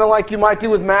 Kind of like you might do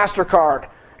with MasterCard.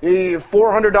 You have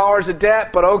 $400 of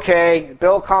debt, but okay,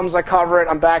 bill comes, I cover it,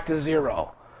 I'm back to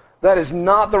zero. That is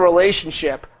not the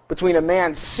relationship between a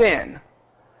man's sin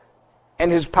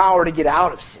and his power to get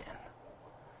out of sin.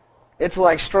 It's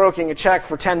like stroking a check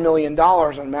for $10 million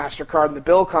on MasterCard and the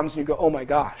bill comes and you go, oh my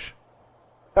gosh.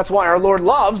 That's why our Lord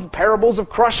loves the parables of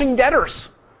crushing debtors.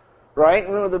 Right?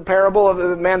 You know the parable of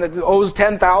the man that owes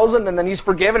 10,000 and then he's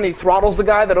forgiven and he throttles the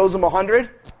guy that owes him 100?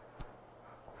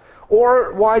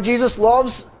 Or why Jesus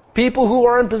loves people who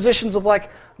are in positions of like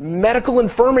medical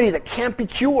infirmity that can't be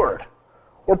cured.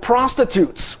 Or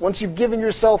prostitutes. Once you've given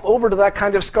yourself over to that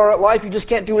kind of scarlet life, you just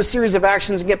can't do a series of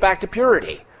actions and get back to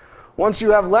purity. Once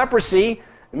you have leprosy,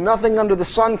 nothing under the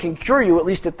sun can cure you, at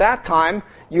least at that time.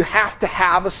 You have to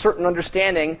have a certain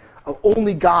understanding of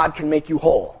only God can make you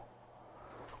whole.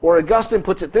 Or Augustine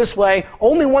puts it this way,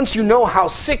 only once you know how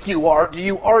sick you are do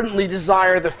you ardently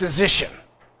desire the physician.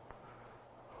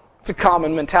 It's a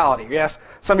common mentality, yes?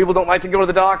 Some people don't like to go to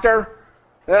the doctor.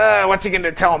 What's he going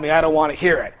to tell me? I don't want to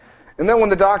hear it. And then when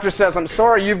the doctor says, I'm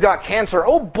sorry, you've got cancer,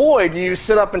 oh boy, do you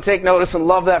sit up and take notice and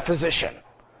love that physician.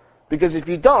 Because if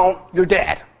you don't, you're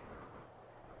dead.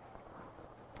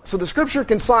 So the Scripture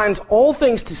consigns all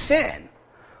things to sin,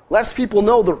 lest people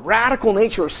know the radical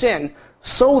nature of sin,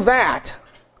 so that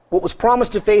what was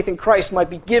promised to faith in Christ might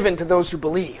be given to those who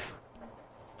believe.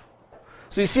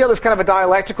 So you see how there's kind of a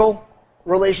dialectical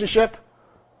relationship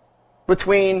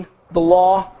between the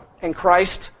law and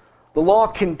Christ? The law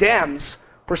condemns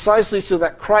precisely so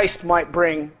that Christ might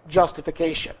bring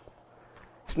justification.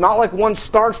 It's not like one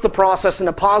starts the process in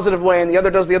a positive way and the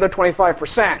other does the other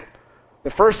 25%. The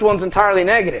first one's entirely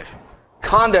negative.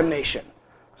 Condemnation.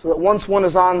 So that once one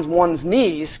is on one's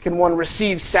knees, can one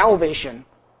receive salvation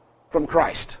from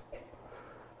Christ.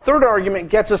 Third argument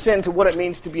gets us into what it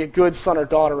means to be a good son or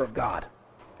daughter of God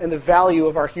and the value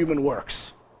of our human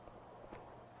works.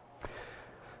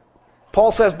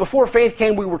 Paul says, before faith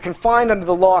came, we were confined under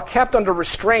the law, kept under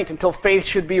restraint until faith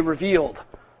should be revealed.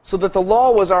 So that the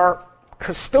law was our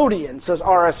custodian, says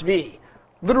RSV.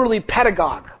 Literally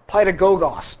pedagogue,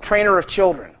 pedagogos, trainer of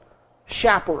children.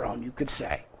 Chaperone, you could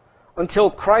say. Until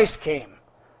Christ came,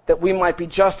 that we might be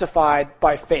justified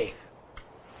by faith.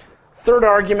 Third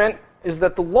argument is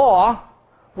that the law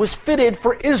was fitted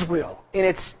for Israel in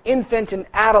its infant and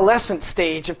adolescent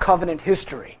stage of covenant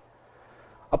history.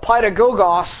 A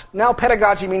pedagogos, now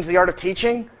pedagogy means the art of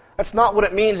teaching. That's not what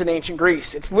it means in ancient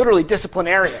Greece. It's literally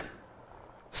disciplinarian.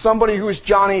 Somebody who is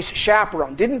Johnny's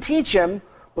chaperone. Didn't teach him,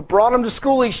 but brought him to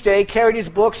school each day, carried his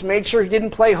books, made sure he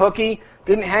didn't play hooky,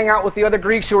 didn't hang out with the other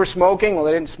Greeks who were smoking. Well,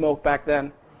 they didn't smoke back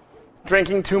then.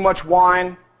 Drinking too much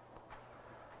wine.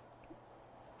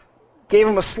 Gave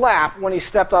him a slap when he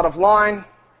stepped out of line.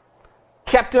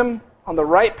 Kept him on the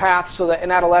right path so that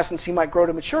in adolescence he might grow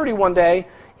to maturity one day,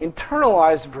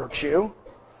 internalize virtue,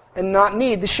 and not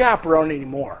need the chaperone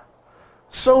anymore.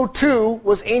 So too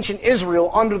was ancient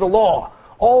Israel under the law.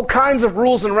 All kinds of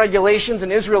rules and regulations,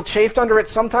 and Israel chafed under it,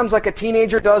 sometimes like a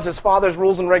teenager does his father's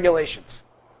rules and regulations.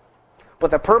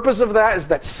 But the purpose of that is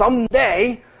that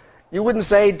someday you wouldn't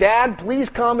say, Dad, please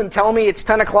come and tell me it's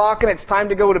 10 o'clock and it's time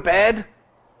to go to bed.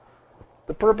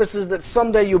 The purpose is that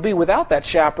someday you'll be without that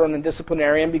chaperone and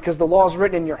disciplinarian because the law is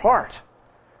written in your heart.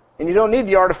 And you don't need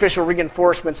the artificial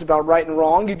reinforcements about right and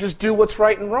wrong. You just do what's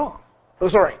right and wrong. Oh,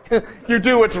 sorry. You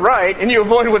do what's right and you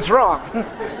avoid what's wrong.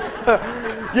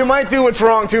 You might do what's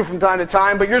wrong too from time to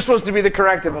time, but you're supposed to be the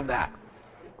corrective of that.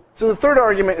 So the third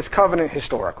argument is covenant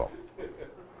historical.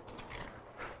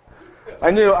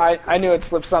 I knew I'd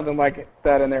slip something like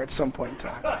that in there at some point in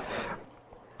time.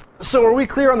 So are we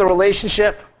clear on the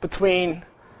relationship between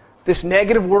this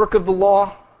negative work of the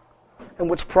law and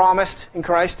what's promised in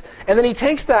Christ? And then he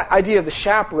takes that idea of the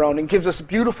chaperone and gives us a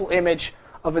beautiful image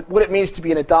of what it means to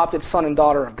be an adopted son and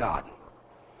daughter of God.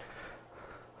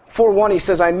 4:1 he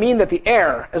says, I mean that the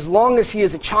heir, as long as he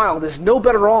is a child, is no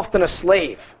better off than a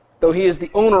slave, though he is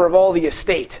the owner of all the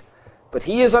estate. But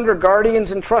he is under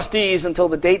guardians and trustees until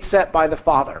the date set by the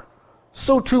father.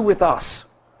 So too with us.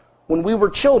 When we were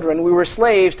children, we were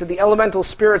slaves to the elemental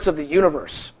spirits of the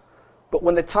universe. But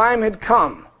when the time had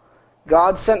come,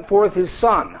 God sent forth his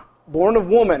Son, born of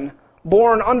woman,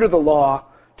 born under the law,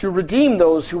 to redeem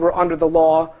those who were under the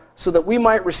law, so that we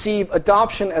might receive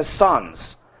adoption as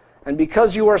sons. And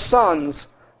because you are sons,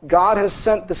 God has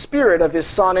sent the Spirit of his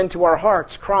Son into our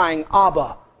hearts, crying,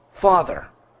 Abba, Father.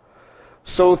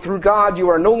 So through God you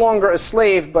are no longer a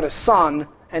slave, but a son,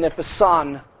 and if a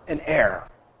son, an heir.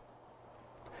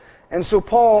 And so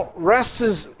Paul rests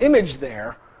his image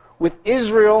there with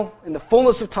Israel in the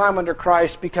fullness of time under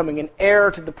Christ becoming an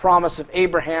heir to the promise of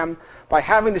Abraham. By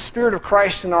having the Spirit of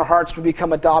Christ in our hearts, we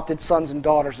become adopted sons and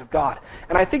daughters of God.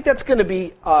 And I think that's going to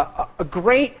be a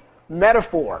great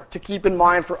metaphor to keep in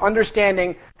mind for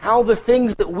understanding how the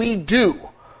things that we do,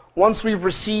 once we've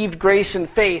received grace and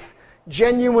faith,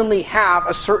 genuinely have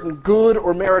a certain good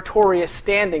or meritorious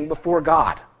standing before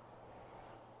God.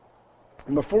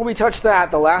 And before we touch that,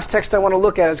 the last text I want to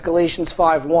look at is Galatians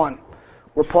 5:1,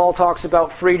 where Paul talks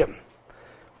about freedom.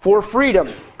 For freedom,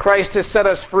 Christ has set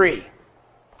us free.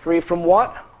 Free from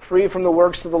what? Free from the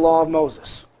works of the law of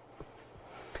Moses.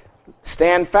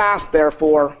 Stand fast,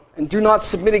 therefore, and do not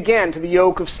submit again to the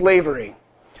yoke of slavery.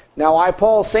 Now I,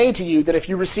 Paul, say to you that if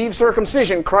you receive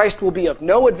circumcision, Christ will be of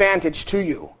no advantage to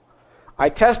you. I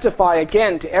testify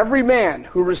again to every man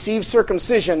who receives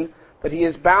circumcision that he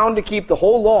is bound to keep the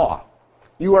whole law.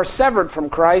 You are severed from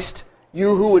Christ,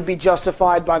 you who would be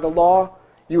justified by the law.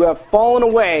 You have fallen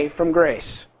away from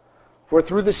grace. For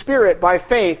through the Spirit, by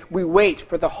faith, we wait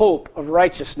for the hope of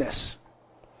righteousness.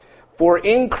 For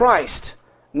in Christ,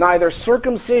 neither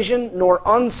circumcision nor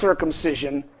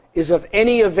uncircumcision is of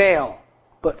any avail,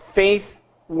 but faith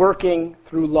working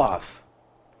through love.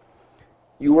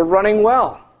 You were running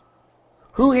well.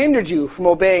 Who hindered you from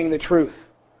obeying the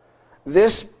truth?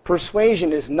 This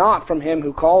persuasion is not from him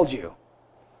who called you.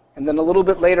 And then a little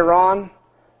bit later on,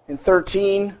 in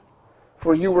 13,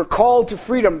 for you were called to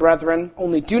freedom, brethren,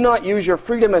 only do not use your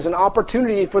freedom as an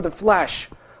opportunity for the flesh,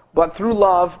 but through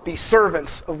love be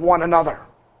servants of one another.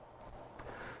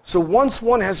 So once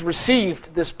one has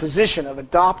received this position of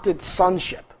adopted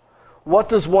sonship, what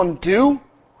does one do?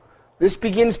 This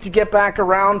begins to get back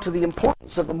around to the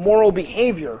importance of a moral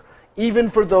behavior, even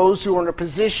for those who are in a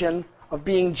position of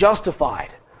being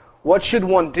justified. What should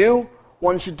one do?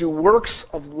 One should do works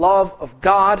of love of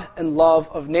God and love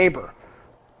of neighbor.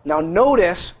 Now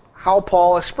notice how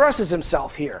Paul expresses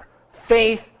himself here.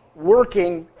 Faith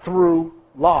working through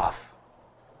love.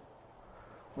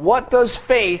 What does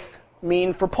faith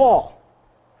mean for Paul?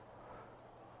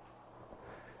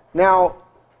 Now,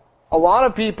 a lot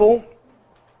of people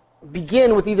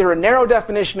begin with either a narrow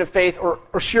definition of faith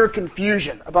or sheer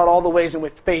confusion about all the ways in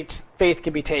which faith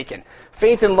can be taken.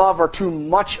 Faith and love are two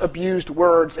much abused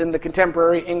words in the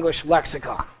contemporary English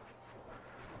lexicon.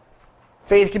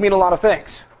 Faith can mean a lot of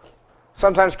things.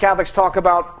 Sometimes Catholics talk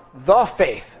about the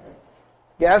faith,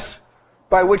 yes,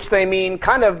 by which they mean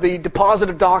kind of the deposit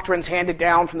of doctrines handed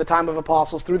down from the time of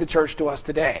apostles through the church to us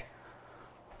today.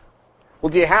 Well,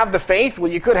 do you have the faith?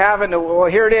 Well, you could have it. Well,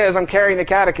 here it is. I'm carrying the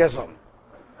catechism.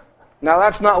 Now,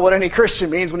 that's not what any Christian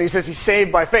means when he says he's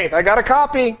saved by faith. I got a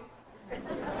copy.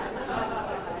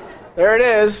 There it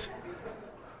is.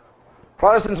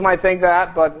 Protestants might think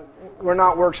that, but we're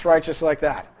not works righteous like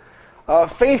that.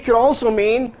 Faith could also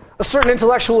mean a certain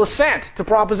intellectual assent to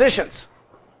propositions.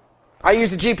 I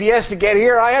used a GPS to get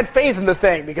here. I had faith in the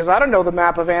thing because I don't know the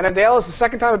map of Annandale. It's the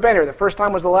second time I've been here. The first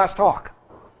time was the last talk.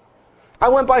 I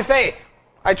went by faith.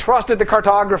 I trusted the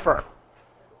cartographer.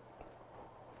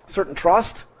 Certain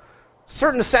trust.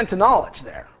 Certain assent to knowledge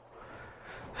there.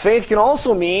 Faith can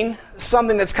also mean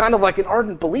something that's kind of like an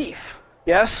ardent belief.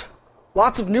 Yes?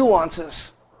 Lots of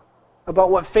nuances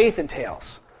about what faith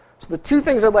entails. So the two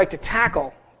things I'd like to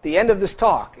tackle at the end of this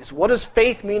talk is what does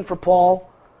faith mean for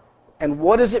Paul and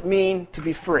what does it mean to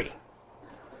be free?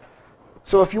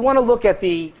 So if you want to look at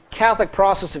the Catholic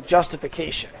process of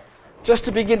justification, just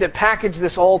to begin to package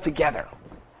this all together,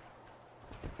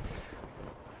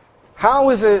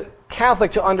 How is a Catholic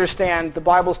to understand the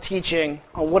Bible's teaching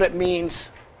on what it means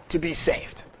to be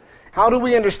saved? How do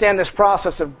we understand this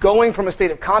process of going from a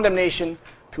state of condemnation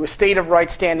to a state of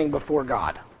right standing before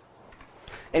God?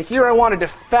 And here I wanted to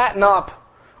fatten up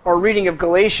our reading of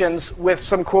Galatians with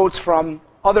some quotes from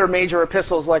other major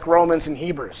epistles like Romans and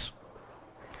Hebrews.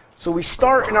 So we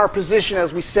start in our position,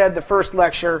 as we said, the first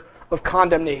lecture, of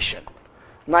condemnation.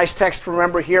 Nice text to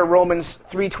remember here, Romans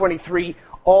 3:23,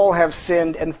 all have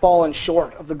sinned and fallen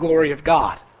short of the glory of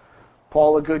God.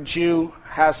 Paul, a good Jew,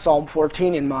 has Psalm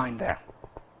 14 in mind there.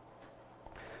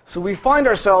 So we find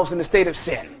ourselves in a state of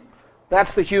sin.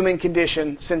 That's the human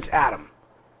condition since Adam.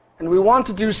 And we want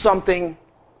to do something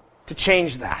to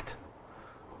change that.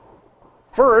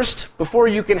 First, before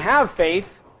you can have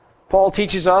faith, Paul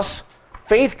teaches us,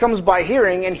 faith comes by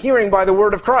hearing, and hearing by the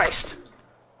word of Christ.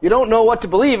 You don't know what to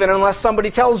believe in unless somebody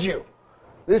tells you.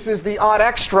 This is the odd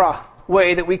extra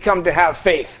way that we come to have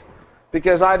faith.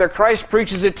 Because either Christ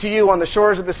preaches it to you on the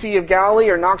shores of the Sea of Galilee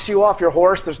or knocks you off your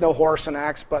horse. There's no horse in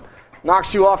Acts, but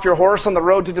knocks you off your horse on the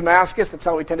road to Damascus. That's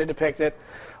how we tend to depict it.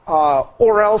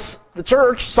 Or else the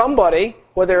church, somebody,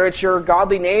 whether it's your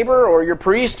godly neighbor or your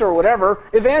priest or whatever,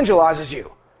 evangelizes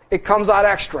you. It comes out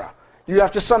extra. You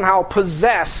have to somehow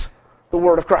possess the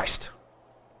word of Christ.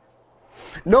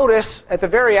 Notice at the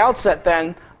very outset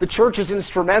then, the church is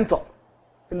instrumental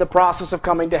in the process of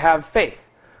coming to have faith.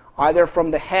 Either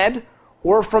from the head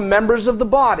or from members of the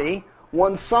body,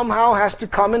 one somehow has to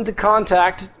come into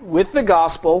contact with the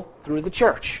gospel through the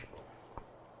church.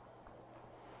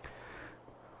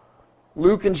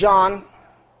 Luke and John,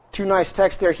 two nice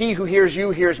texts there. He who hears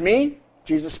you hears me,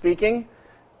 Jesus speaking.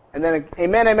 And then,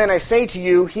 amen, amen, I say to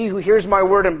you, he who hears my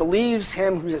word and believes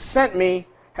him who has sent me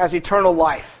has eternal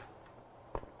life.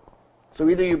 So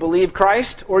either you believe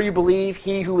Christ or you believe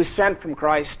he who is sent from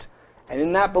Christ. And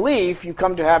in that belief, you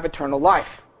come to have eternal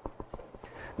life.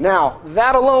 Now,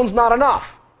 that alone's not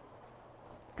enough.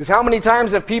 Because how many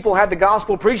times have people had the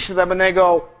gospel preached to them and they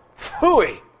go,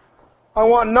 phooey, I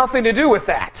want nothing to do with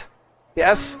that.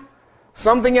 Yes?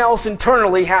 Something else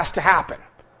internally has to happen.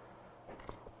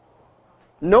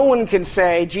 No one can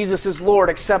say Jesus is Lord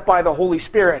except by the Holy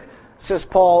Spirit, says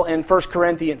Paul in 1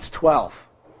 Corinthians 12.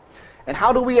 And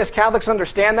how do we as Catholics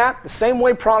understand that? The same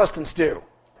way Protestants do.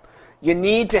 You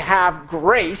need to have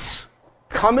grace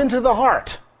come into the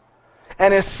heart,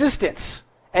 and assistance,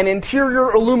 and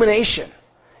interior illumination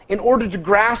in order to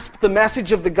grasp the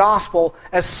message of the gospel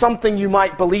as something you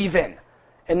might believe in,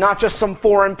 and not just some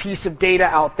foreign piece of data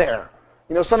out there.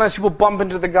 You know, sometimes people bump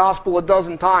into the gospel a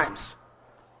dozen times.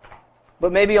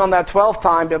 But maybe on that 12th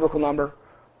time, biblical number,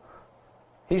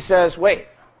 he says, wait,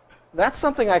 that's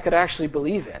something I could actually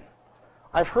believe in.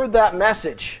 I've heard that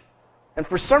message, and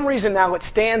for some reason now it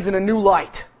stands in a new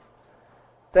light.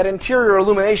 That interior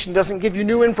illumination doesn't give you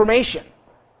new information.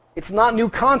 It's not new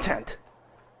content.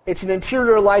 It's an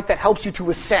interior light that helps you to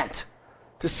assent,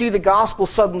 to see the gospel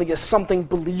suddenly as something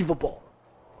believable.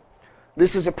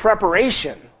 This is a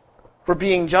preparation for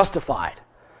being justified.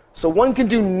 So one can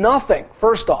do nothing,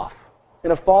 first off,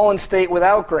 in a fallen state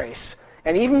without grace.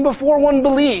 And even before one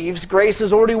believes, grace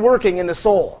is already working in the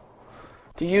soul.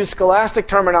 To use scholastic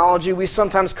terminology, we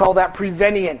sometimes call that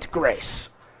prevenient grace.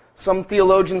 Some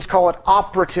theologians call it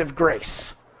operative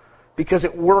grace, because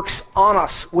it works on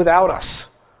us without us,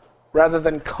 rather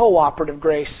than cooperative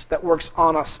grace that works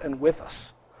on us and with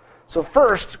us. So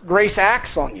first, grace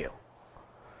acts on you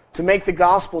to make the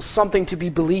gospel something to be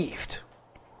believed.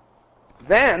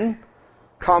 Then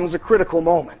comes a critical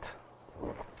moment.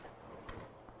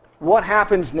 What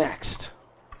happens next?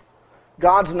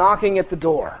 God's knocking at the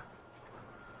door.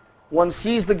 One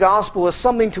sees the gospel as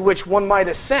something to which one might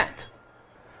assent.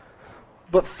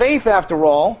 But faith, after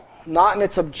all, not in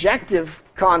its objective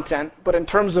content, but in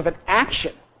terms of an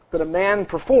action that a man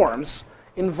performs,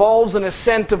 involves an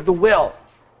assent of the will.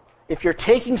 If you're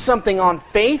taking something on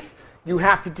faith, you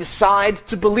have to decide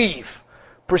to believe,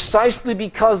 precisely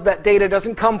because that data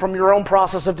doesn't come from your own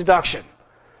process of deduction.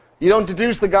 You don't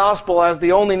deduce the gospel as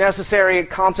the only necessary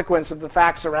consequence of the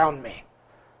facts around me.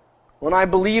 When I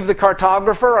believe the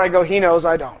cartographer, I go, he knows,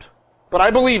 I don't. But I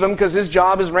believe him because his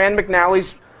job is Rand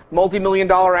McNally's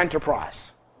multi-million-dollar enterprise.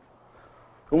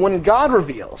 And when God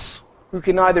reveals, who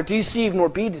can neither deceive nor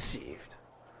be deceived,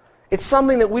 it's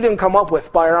something that we didn't come up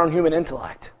with by our own human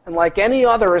intellect. And like any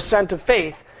other assent of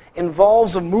faith,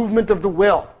 involves a movement of the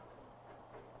will.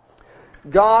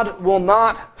 God will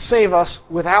not save us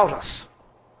without us.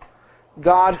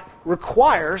 God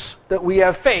requires that we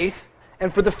have faith,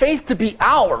 and for the faith to be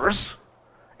ours,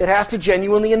 it has to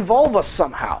genuinely involve us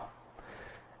somehow.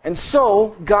 And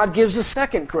so, God gives a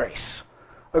second grace,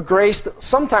 a grace that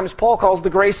sometimes Paul calls the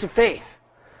grace of faith.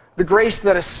 the grace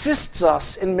that assists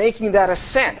us in making that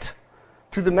ascent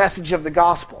to the message of the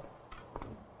gospel.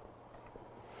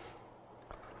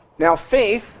 Now,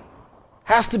 faith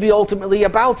has to be ultimately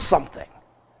about something.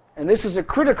 And this is a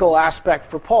critical aspect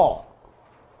for Paul.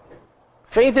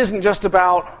 Faith isn't just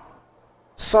about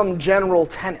some general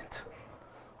tenet.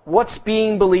 What's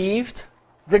being believed?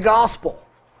 The gospel.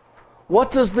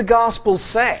 What does the gospel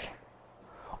say?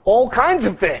 All kinds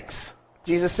of things.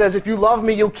 Jesus says, if you love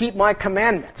me, you'll keep my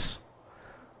commandments.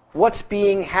 What's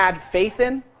being had faith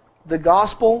in? The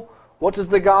gospel. What does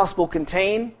the gospel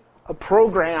contain? A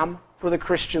program for the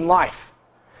Christian life.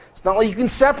 It's not like you can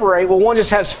separate, well, one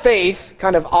just has faith,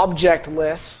 kind of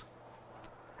objectless,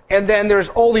 and then there's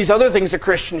all these other things a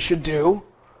Christian should do.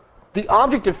 The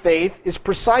object of faith is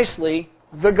precisely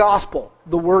the gospel,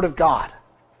 the Word of God.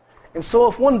 And so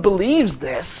if one believes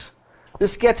this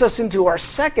gets us into our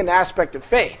second aspect of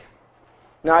faith.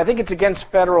 Now, I think it's against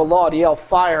federal law to yell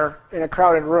fire in a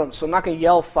crowded room, so I'm not going to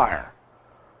yell fire,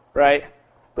 right?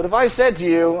 But if I said to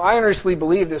you, I earnestly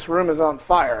believe this room is on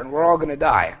fire and we're all going to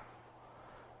die,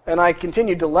 and I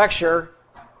continued to lecture,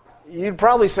 you'd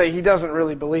probably say he doesn't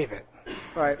really believe it,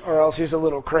 right? Or else he's a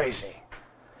little crazy.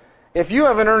 If you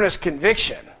have an earnest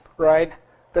conviction, right,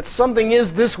 that something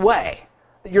is this way,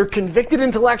 that you're convicted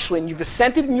intellectually and you've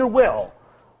assented in your will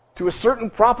to a certain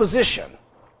proposition,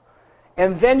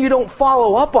 and then you don't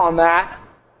follow up on that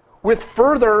with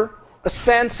further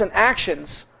assents and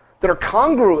actions that are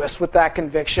congruous with that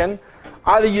conviction,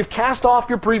 either you've cast off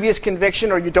your previous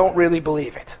conviction or you don't really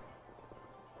believe it.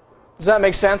 Does that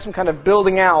make sense? I'm kind of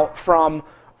building out from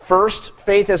first,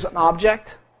 faith as an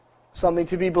object, something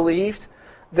to be believed,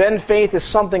 then faith is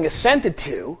something assented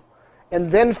to, and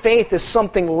then faith is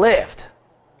something lived.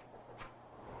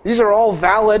 These are all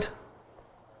valid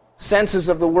senses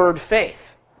of the word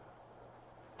faith.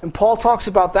 And Paul talks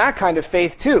about that kind of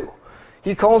faith too.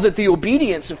 He calls it the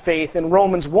obedience of faith in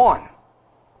Romans 1.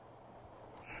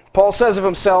 Paul says of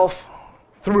himself,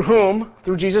 through whom,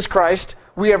 through Jesus Christ,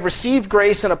 we have received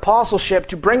grace and apostleship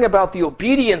to bring about the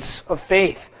obedience of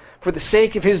faith for the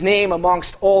sake of his name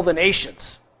amongst all the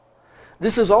nations.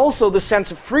 This is also the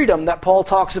sense of freedom that Paul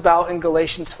talks about in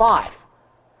Galatians 5.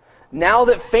 Now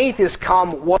that faith is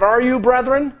come, what are you,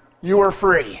 brethren? You are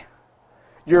free.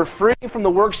 You're free from the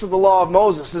works of the law of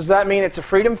Moses. Does that mean it's a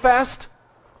freedom fest?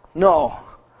 No.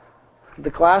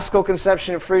 The classical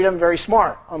conception of freedom, very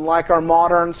smart, unlike our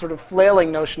modern sort of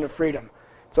flailing notion of freedom.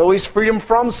 It's always freedom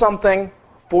from something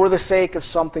for the sake of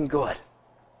something good.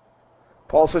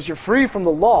 Paul says you're free from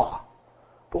the law.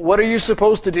 But what are you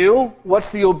supposed to do? What's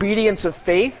the obedience of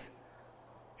faith?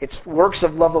 It's works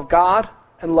of love of God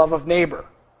and love of neighbor.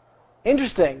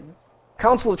 Interesting.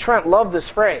 Council of Trent loved this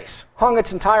phrase, hung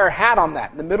its entire hat on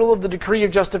that in the middle of the decree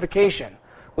of justification,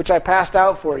 which I passed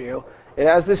out for you. It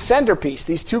has this centerpiece,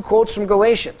 these two quotes from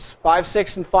Galatians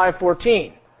 5:6 and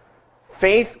 5:14.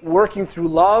 Faith working through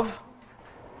love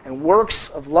and works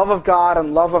of love of God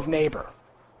and love of neighbor.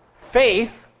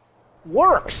 Faith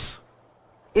works.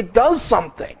 It does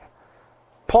something.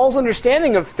 Paul's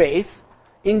understanding of faith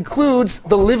includes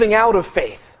the living out of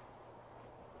faith.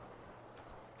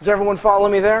 Does everyone follow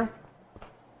me there?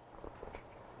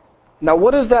 Now,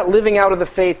 what does that living out of the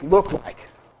faith look like?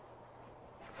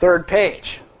 Third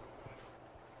page.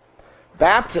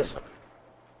 Baptism.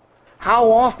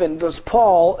 How often does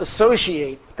Paul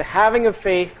associate the having of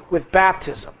faith with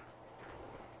baptism?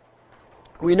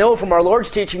 We know from our Lord's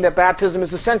teaching that baptism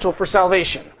is essential for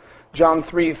salvation. John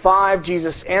 3:5,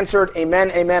 Jesus answered,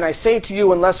 Amen, amen, I say to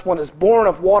you, unless one is born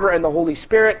of water and the Holy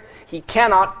Spirit, he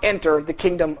cannot enter the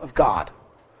kingdom of God.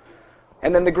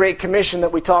 And then the Great Commission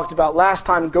that we talked about last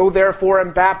time, go therefore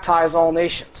and baptize all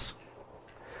nations.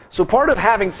 So part of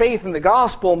having faith in the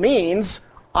gospel means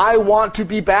I want to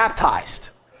be baptized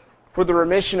for the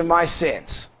remission of my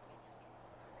sins.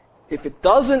 If it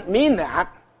doesn't mean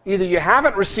that, either you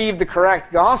haven't received the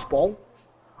correct gospel,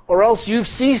 or else you've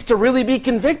ceased to really be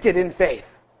convicted in faith.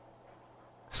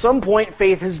 Some point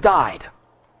faith has died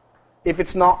if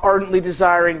it's not ardently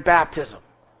desiring baptism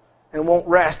and won't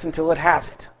rest until it has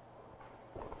it.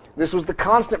 This was the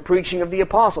constant preaching of the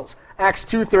apostles. Acts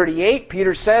 2:38,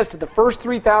 Peter says to the first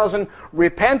 3,000,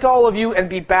 repent all of you and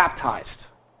be baptized.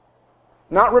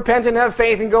 Not repent and have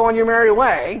faith and go on your merry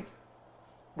way,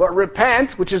 but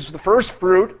repent, which is the first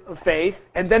fruit of faith,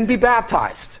 and then be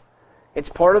baptized. It's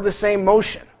part of the same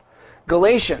motion.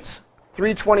 Galatians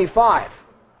 3:25,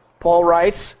 Paul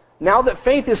writes, now that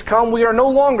faith is come, we are no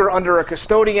longer under a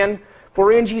custodian,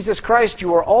 for in Jesus Christ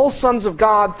you are all sons of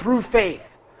God through faith.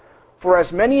 For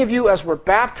as many of you as were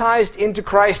baptized into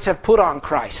Christ have put on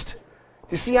Christ. Do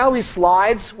you see how he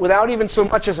slides without even so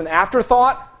much as an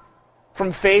afterthought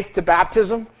from faith to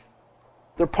baptism?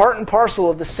 They're part and parcel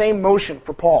of the same motion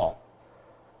for Paul.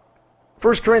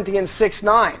 1 Corinthians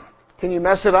 6:9. Can you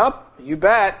mess it up? You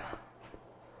bet.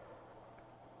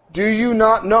 Do you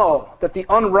not know that the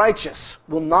unrighteous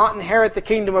will not inherit the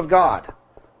kingdom of God?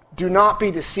 Do not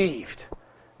be deceived.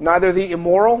 Neither the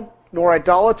immoral, nor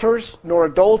idolaters, nor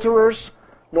adulterers,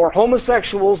 nor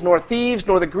homosexuals, nor thieves,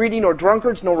 nor the greedy, nor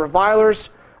drunkards, nor revilers,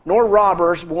 nor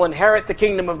robbers will inherit the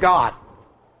kingdom of God.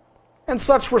 And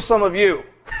such were some of you.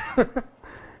 Isn't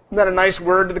that a nice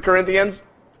word to the Corinthians?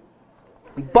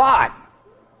 But,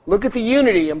 look at the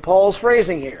unity in Paul's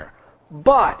phrasing here.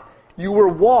 But you were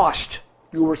washed,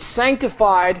 you were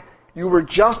sanctified, you were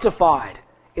justified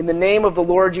in the name of the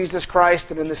Lord Jesus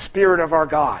Christ and in the Spirit of our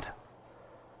God.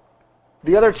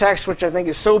 The other text, which I think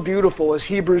is so beautiful, is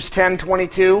Hebrews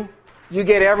 10:22. You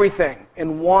get everything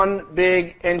in one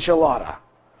big enchilada.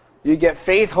 You get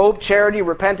faith, hope, charity,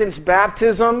 repentance,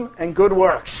 baptism, and good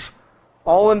works.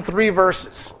 All in 3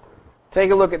 verses. Take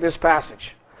a look at this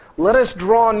passage. Let us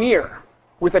draw near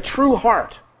with a true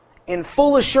heart, in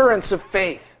full assurance of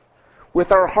faith,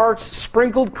 with our hearts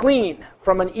sprinkled clean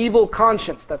from an evil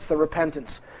conscience, that's the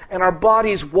repentance, and our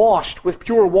bodies washed with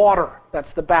pure water,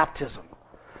 that's the baptism.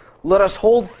 Let us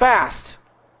hold fast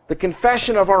the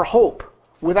confession of our hope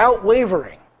without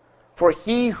wavering, for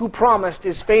he who promised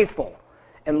is faithful.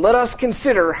 And let us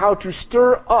consider how to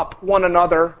stir up one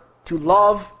another to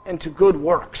love and to good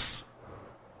works.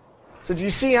 So do you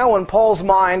see how in Paul's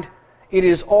mind it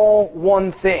is all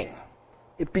one thing?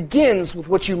 It begins with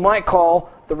what you might call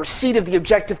the receipt of the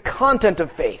objective content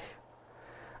of faith.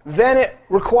 Then it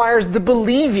requires the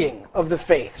believing of the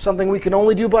faith, something we can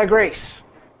only do by grace,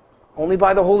 only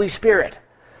by the Holy Spirit.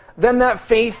 Then that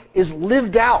faith is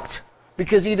lived out,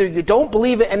 because either you don't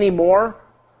believe it anymore,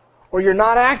 or you're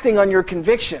not acting on your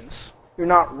convictions. You're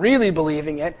not really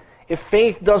believing it if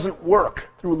faith doesn't work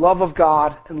through love of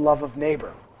God and love of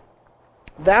neighbor.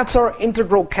 That's our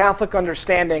integral Catholic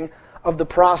understanding of the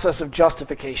process of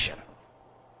justification.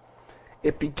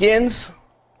 It begins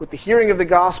with the hearing of the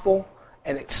gospel,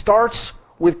 and it starts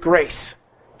with grace.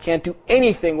 Can't do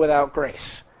anything without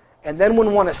grace. And then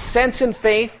when one assents in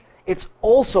faith, it's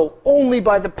also only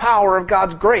by the power of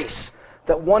God's grace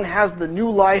that one has the new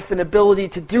life and ability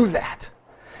to do that.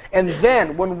 And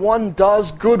then when one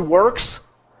does good works,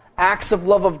 acts of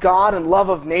love of God and love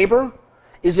of neighbor,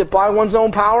 is it by one's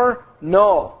own power?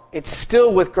 No. It's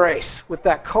still with grace, with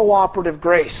that cooperative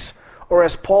grace. Or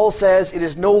as Paul says, it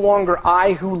is no longer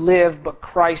I who live, but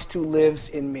Christ who lives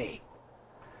in me.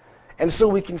 And so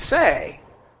we can say,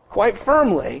 quite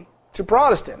firmly, to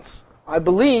Protestants, I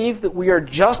believe that we are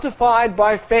justified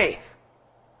by faith.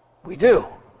 We do.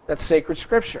 That's sacred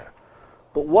scripture.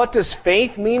 But what does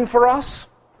faith mean for us?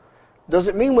 Does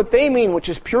it mean what they mean, which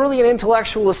is purely an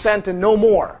intellectual assent and no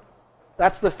more?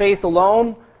 That's the faith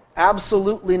alone?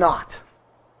 Absolutely not.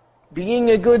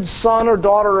 Being a good son or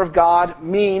daughter of God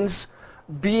means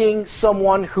being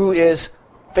someone who is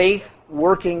faith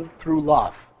working through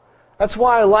love. That's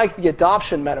why I like the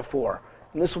adoption metaphor.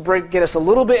 And this will get us a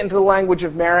little bit into the language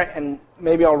of merit, and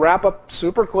maybe I'll wrap up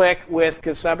super quick with,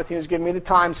 because Sabatino's giving me the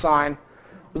time sign.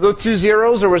 Was those 2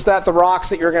 zeros, or was that the rocks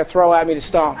that you're going to throw at me to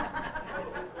stone?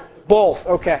 Both,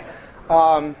 okay.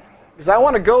 Because I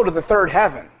want to go to the third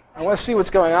heaven. I want to see what's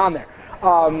going on there.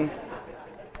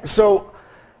 So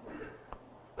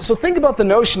think about the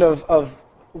notion of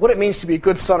what it means to be a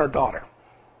good son or daughter.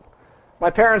 My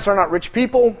parents are not rich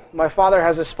people. My father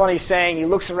has this funny saying. He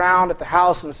looks around at the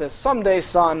house and says, someday,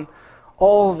 son,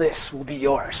 all this will be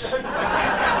yours.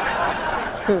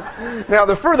 Now,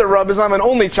 the further rub is I'm an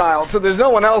only child, so there's no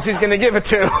one else he's going to give it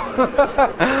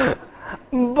to.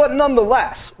 But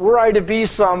nonetheless, were I to be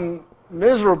some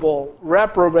miserable,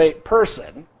 reprobate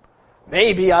person,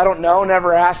 maybe, I don't know,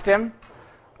 never asked him,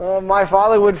 my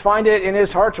father would find it in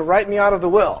his heart to write me out of the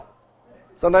will.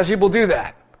 Sometimes people do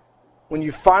that. When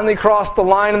you finally cross the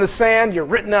line in the sand, you're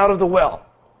written out of the will.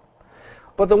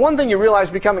 But the one thing you realize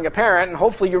becoming a parent, and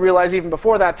hopefully you realize even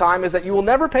before that time, is that you will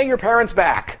never pay your parents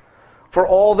back for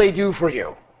all they do for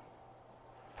you.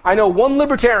 I know one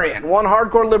libertarian, one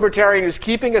hardcore libertarian who's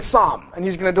keeping a sum, and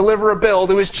he's going to deliver a bill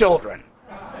to his children.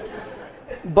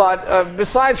 But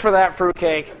besides for that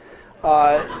fruitcake,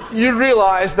 you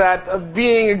realize that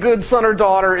being a good son or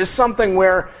daughter is something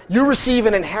where you receive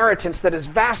an inheritance that is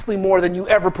vastly more than you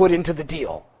ever put into the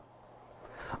deal.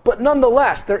 But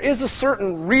nonetheless, there is a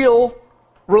certain real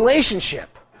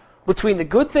relationship between the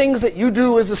good things that you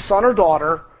do as a son or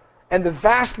daughter and the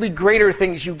vastly greater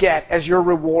things you get as your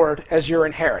reward, as your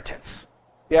inheritance.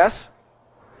 Yes?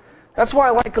 That's why I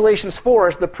like Galatians 4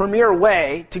 as the premier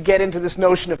way to get into this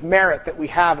notion of merit that we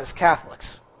have as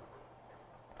Catholics.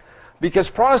 Because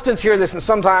Protestants hear this and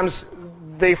sometimes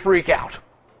they freak out.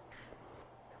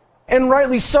 And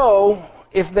rightly so,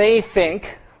 if they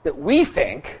think that we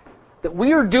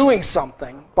are doing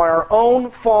something by our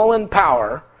own fallen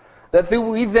power, that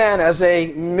we then, as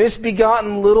a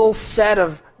misbegotten little set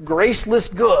of graceless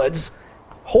goods,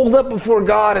 hold up before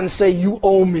God and say, you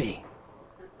owe me.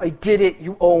 I did it,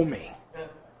 you owe me.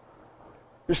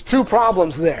 There's two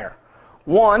problems there.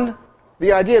 One,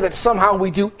 the idea that somehow we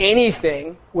do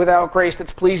anything without grace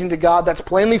that's pleasing to God, that's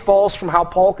plainly false from how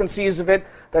Paul conceives of it.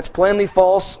 That's plainly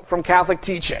false from Catholic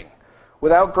teaching.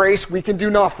 Without grace, we can do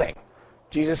nothing.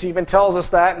 Jesus even tells us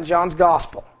that in John's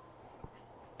Gospel.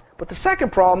 But the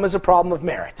second problem is a problem of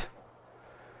merit.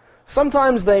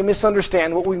 Sometimes they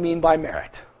misunderstand what we mean by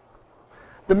merit.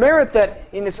 The merit that,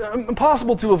 and it's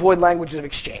impossible to avoid languages of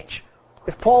exchange.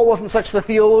 If Paul wasn't such the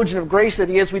theologian of grace that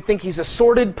he is, we'd think he's a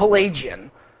sordid Pelagian,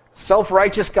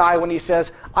 self-righteous guy when he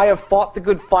says, I have fought the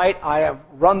good fight, I have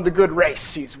run the good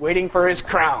race. He's waiting for his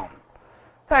crown.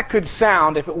 That could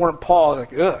sound, if it weren't Paul,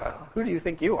 like, ugh, who do you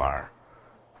think you are?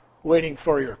 Waiting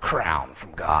for your crown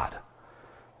from God.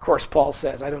 Of course, Paul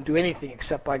says, I don't do anything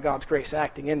except by God's grace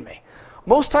acting in me.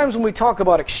 Most times when we talk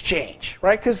about exchange,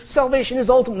 right, because salvation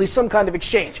is ultimately some kind of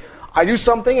exchange. I do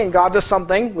something and God does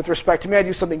something with respect to me. I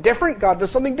do something different, God does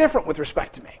something different with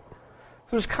respect to me.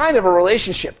 So there's kind of a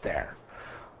relationship there.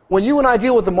 When you and I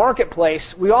deal with the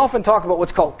marketplace, we often talk about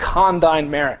what's called condign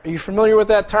merit. Are you familiar with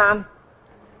that term?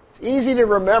 It's easy to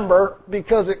remember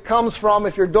because it comes from,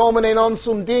 if you're domine non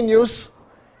sum dignus,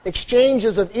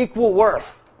 exchanges of equal worth.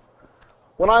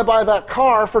 When I buy that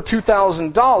car for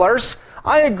 $2,000,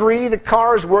 I agree the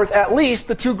car is worth at least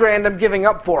the $2,000 I'm giving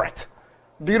up for it.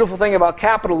 The beautiful thing about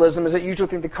capitalism is that you usually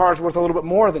think the car is worth a little bit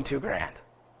more than $2,000.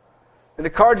 And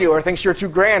the car dealer thinks your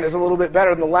 $2,000 is a little bit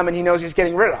better than the lemon he knows he's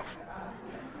getting rid of.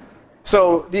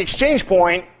 So the exchange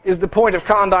point is the point of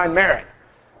condign merit.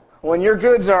 When your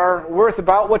goods are worth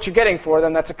about what you're getting for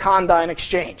them, that's a condign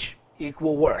exchange,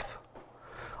 equal worth.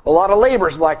 A lot of labor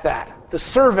is like that. The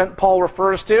servant Paul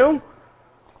refers to,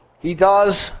 he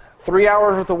does 3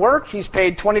 hours worth of work, he's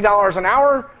paid $20 an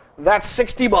hour, that's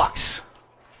 $60.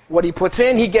 What he puts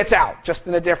in, he gets out, just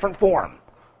in a different form.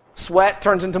 Sweat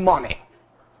turns into money.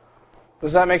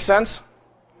 Does that make sense?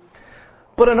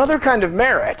 But another kind of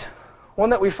merit, one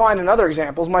that we find in other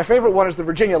examples, my favorite one is the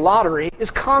Virginia lottery, is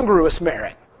congruous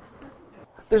merit.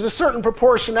 There's a certain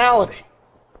proportionality,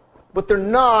 but they're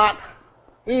not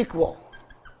equal.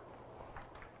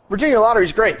 Virginia lottery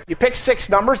is great. You pick 6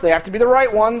 numbers, they have to be the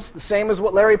right ones, the same as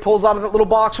what Larry pulls out of that little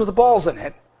box with the balls in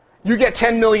it. You get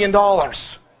 $10 million.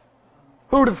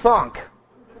 Who'd have thunk?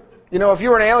 You know, if you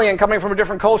were an alien coming from a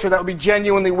different culture, that would be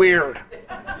genuinely weird.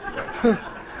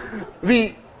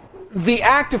 The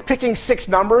act of picking 6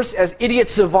 numbers, as idiot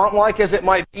savant-like as it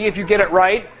might be if you get it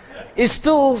right, is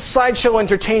still sideshow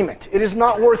entertainment. It is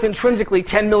not worth intrinsically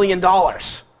 $10 million.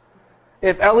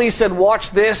 If Ellie said,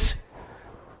 watch this,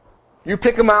 you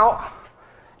pick them out,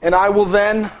 and I will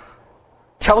then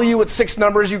tell you what 6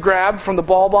 numbers you grabbed from the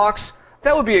ball box,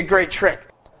 that would be a great trick.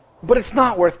 But it's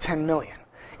not worth $10 million.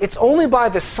 It's only by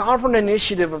the sovereign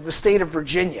initiative of the state of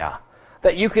Virginia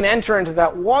that you can enter into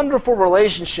that wonderful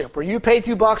relationship where you pay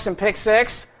 $2 and pick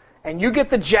 6, and you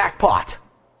get the jackpot.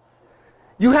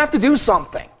 You have to do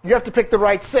something. You have to pick the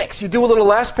right 6. You do a little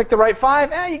less, pick the right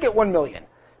 5, you get $1 million.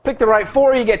 Pick the right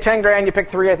 4, you get $10,000. You pick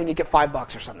 3, I think you get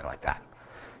 $5 or something like that.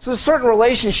 So there's a certain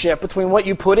relationship between what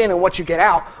you put in and what you get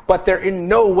out, but they're in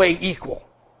no way equal.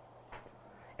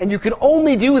 And you can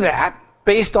only do that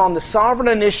based on the sovereign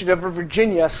initiative of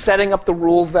Virginia setting up the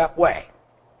rules that way.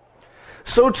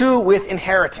 So too with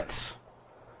inheritance.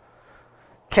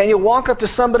 Can you walk up to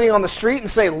somebody on the street and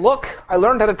say, look, I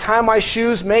learned how to tie my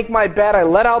shoes, make my bed, I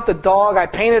let out the dog, I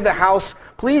painted the house,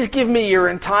 please give me your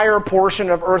entire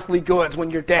portion of earthly goods when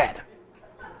you're dead?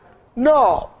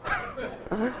 No.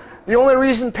 The only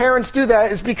reason parents do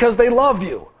that is because they love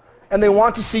you and they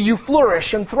want to see you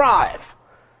flourish and thrive.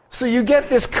 So you get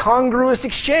this congruous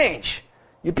exchange.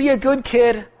 You be a good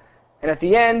kid, and at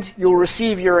the end, you'll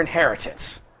receive your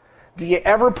inheritance. Do you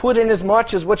ever put in as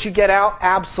much as what you get out?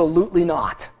 Absolutely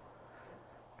not.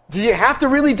 Do you have to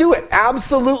really do it?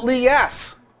 Absolutely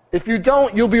yes. If you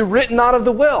don't, you'll be written out of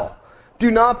the will.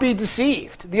 Do not be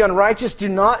deceived. The unrighteous do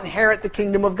not inherit the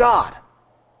kingdom of God.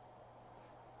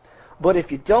 But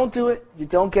if you don't do it, you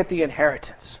don't get the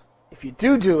inheritance. If you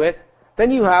do it,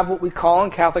 then you have what we call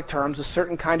in Catholic terms a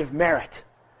certain kind of merit.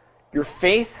 Your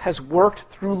faith has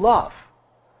worked through love.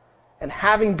 And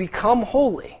having become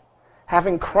holy,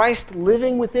 having Christ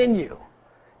living within you,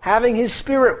 having His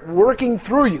Spirit working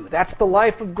through you, that's the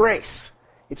life of grace.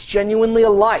 It's genuinely a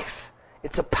life.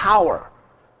 It's a power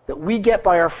that we get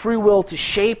by our free will to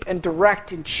shape and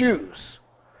direct and choose.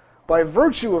 By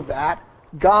virtue of that,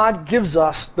 God gives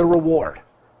us the reward,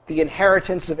 the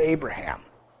inheritance of Abraham.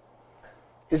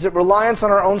 Is it reliance on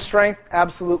our own strength?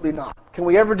 Absolutely not. Can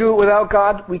we ever do it without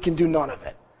God? We can do none of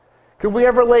it. Could we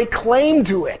ever lay claim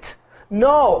to it?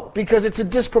 No, because it's a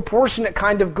disproportionate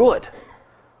kind of good.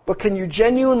 But can you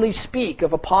genuinely speak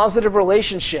of a positive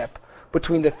relationship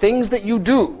between the things that you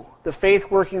do, the faith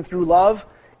working through love,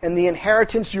 and the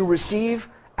inheritance you receive?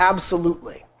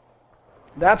 Absolutely.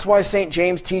 That's why St.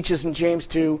 James teaches in James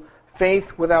 2,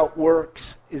 faith without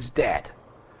works is dead.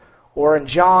 Or in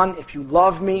John, if you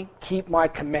love me, keep my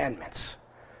commandments.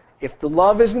 If the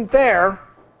love isn't there,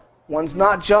 one's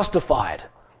not justified.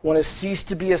 One has ceased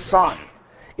to be a son.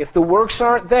 If the works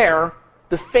aren't there,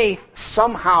 the faith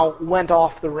somehow went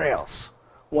off the rails.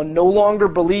 One no longer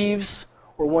believes,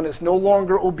 or one is no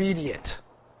longer obedient.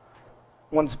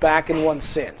 One's back in one's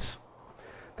sins.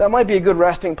 That might be a good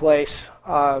resting place.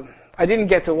 I didn't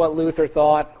get to what Luther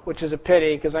thought, which is a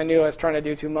pity because I knew I was trying to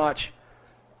do too much.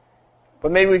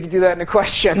 But maybe we could do that in a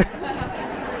question.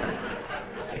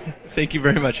 Thank you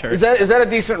very much, Harry. Is that a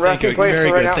decent resting place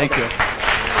for right now? Thank you.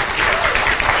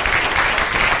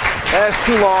 That's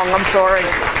too long. I'm sorry.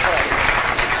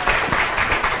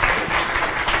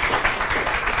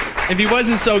 If he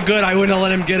wasn't so good, I wouldn't have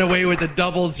let him get away with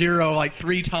the 00 like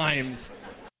 3 times.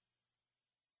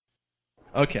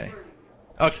 Okay.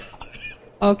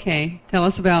 Okay, tell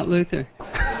us about Luther.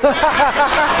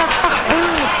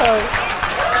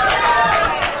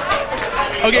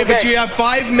 Okay, but you have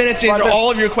 5 minutes to answer all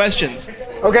of your questions.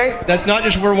 Okay. That's not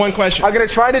just for one question. I'm going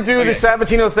to try to do the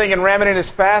Sabatino thing and ram it in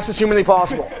as fast as humanly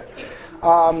possible.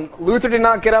 Luther did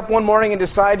not get up one morning and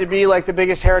decide to be like the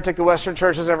biggest heretic the Western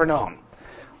Church has ever known.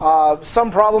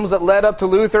 Some problems that led up to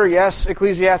Luther, yes,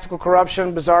 ecclesiastical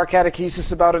corruption, bizarre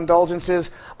catechesis about indulgences,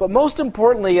 but most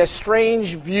importantly, a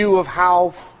strange view of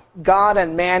how God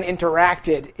and man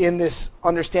interacted in this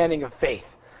understanding of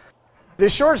faith. The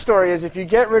short story is if you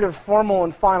get rid of formal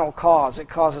and final cause, it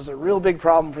causes a real big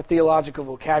problem for theological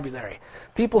vocabulary.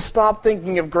 People stop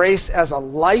thinking of grace as a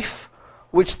life,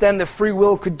 which then the free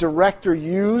will could direct or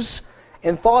use,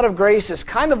 and thought of grace as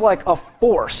kind of like a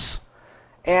force.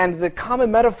 And the common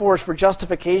metaphors for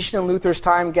justification in Luther's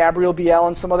time, Gabriel Biel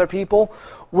and some other people,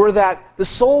 were that the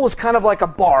soul was kind of like a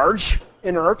barge,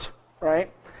 inert, right?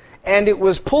 And it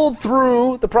was pulled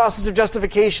through the process of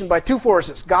justification by 2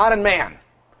 forces, God and man.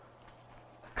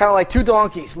 Kind of like 2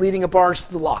 donkeys leading a barge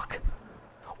to the lock.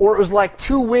 Or it was like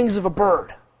 2 wings of a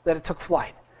bird that it took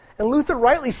flight. And Luther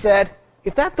rightly said,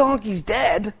 if that donkey's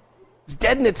dead, it's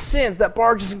dead in its sins, that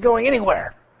barge isn't going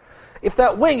anywhere. If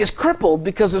that wing is crippled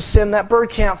because of sin, that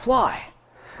bird can't fly.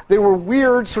 They were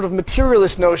weird sort of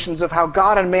materialist notions of how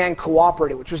God and man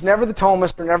cooperated, which was never the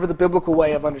Thomist or never the biblical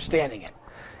way of understanding it.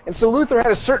 And so Luther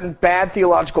had a certain bad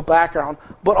theological background,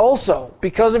 but also,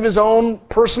 because of his own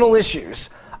personal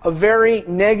issues, a very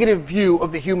negative view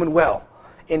of the human will.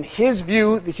 In his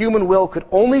view, the human will could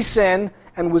only sin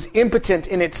and was impotent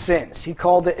in its sins. He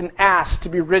called it an ass to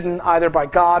be ridden either by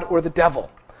God or the devil.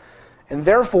 And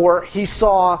therefore, he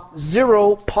saw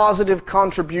 0 positive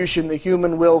contribution the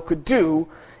human will could do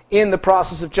in the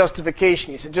process of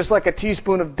justification. He said, just like a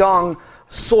teaspoon of dung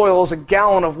soils a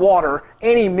gallon of water,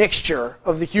 any mixture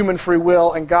of the human free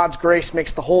will and God's grace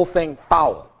makes the whole thing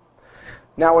foul.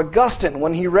 Now, Augustine,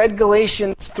 when he read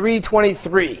Galatians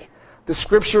 3:23, the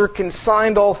scripture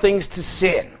consigned all things to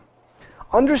sin,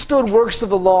 understood works of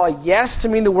the law, yes, to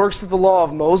mean the works of the law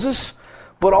of Moses,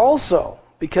 but also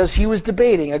because he was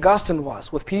debating, Augustine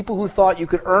was, with people who thought you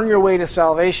could earn your way to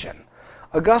salvation.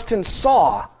 Augustine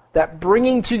saw that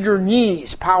bringing to your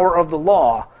knees power of the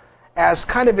law as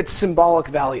kind of its symbolic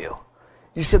value.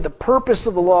 He said the purpose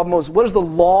of the law of Moses, what does the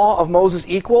law of Moses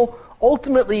equal?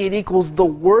 Ultimately, it equals the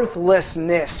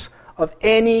worthlessness of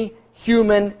any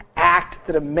human act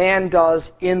that a man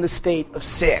does in the state of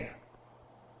sin.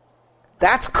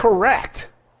 That's correct.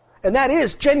 And that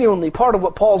is genuinely part of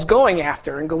what Paul's going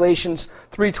after in Galatians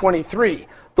 3:23,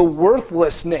 the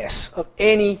worthlessness of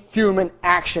any human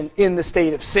action in the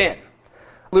state of sin.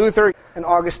 Luther, an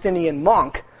Augustinian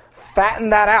monk,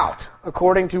 fattened that out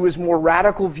according to his more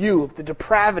radical view of the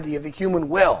depravity of the human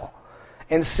will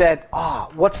and said,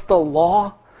 what's the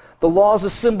law? The law is a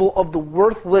symbol of the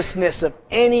worthlessness of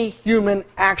any human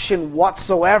action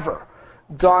whatsoever,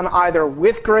 done either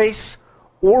with grace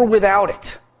or without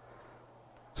it.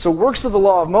 So works of the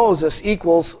law of Moses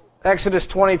equals Exodus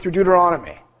 20 through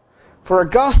Deuteronomy. For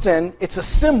Augustine, it's a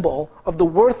symbol of the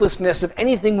worthlessness of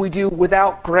anything we do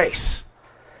without grace.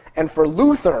 And for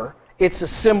Luther, it's a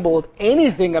symbol of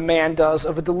anything a man does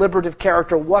of a deliberative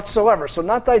character whatsoever. So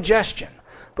not digestion,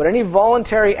 but any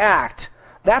voluntary act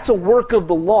That's a work of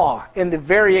the law in the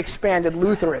very expanded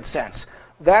Lutheran sense.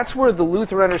 That's where the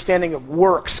Lutheran understanding of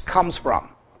works comes from.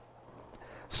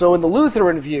 So in the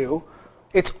Lutheran view,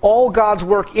 it's all God's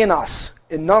work in us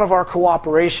and none of our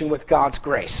cooperation with God's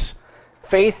grace.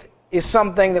 Faith is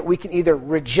something that we can either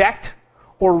reject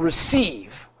or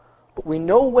receive, but we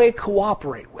no way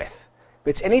cooperate with. If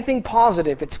it's anything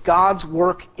positive, it's God's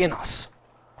work in us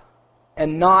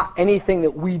and not anything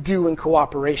that we do in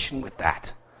cooperation with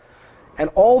that. And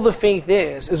all the faith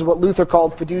is what Luther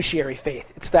called fiduciary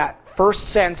faith. It's that first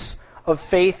sense of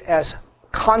faith as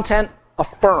content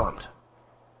affirmed.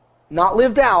 Not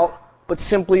lived out, but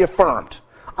simply affirmed.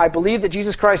 I believe that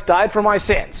Jesus Christ died for my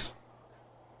sins.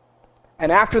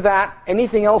 And after that,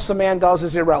 anything else a man does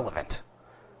is irrelevant.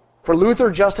 For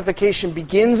Luther, justification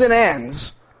begins and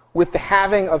ends with the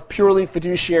having of purely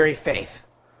fiduciary faith.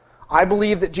 I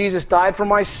believe that Jesus died for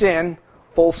my sin,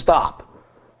 full stop.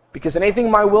 Because anything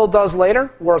my will does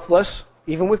later, worthless,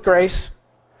 even with grace.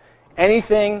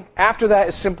 Anything after that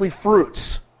is simply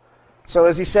fruits. So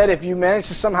as he said, if you manage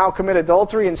to somehow commit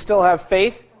adultery and still have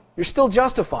faith, you're still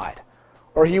justified.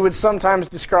 Or he would sometimes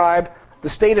describe the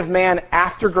state of man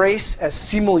after grace as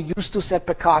simul justus et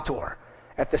peccator.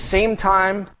 At the same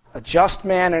time, a just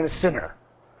man and a sinner.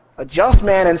 A just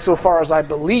man insofar as I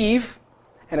believe,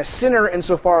 and a sinner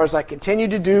insofar as I continue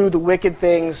to do the wicked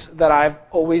things that I've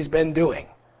always been doing.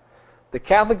 The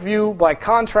Catholic view, by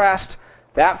contrast,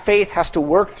 that faith has to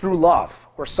work through love,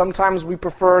 or sometimes we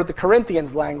prefer the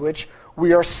Corinthians language,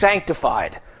 we are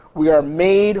sanctified. We are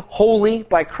made holy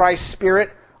by Christ's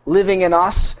Spirit living in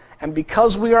us, and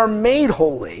because we are made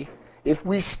holy, if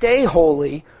we stay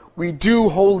holy, we do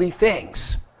holy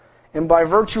things. And by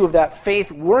virtue of that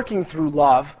faith working through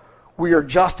love, we are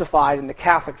justified in the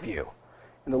Catholic view.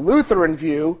 In the Lutheran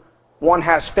view, one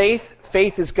has faith.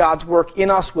 Faith is God's work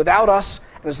in us, without us,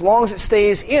 and as long as it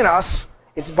stays in us,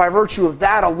 it's by virtue of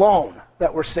that alone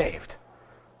that we're saved.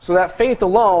 So that faith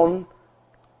alone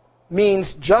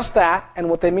means just that, and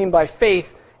what they mean by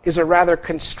faith is a rather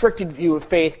constricted view of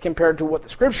faith compared to what the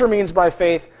Scripture means by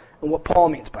faith and what Paul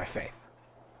means by faith.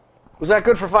 Was that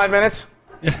good for 5 minutes?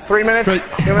 Yeah. 3 minutes?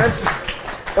 2 minutes?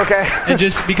 Okay. And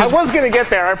just because I was going to get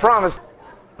there, I promise.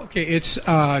 Okay, it's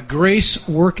grace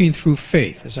working through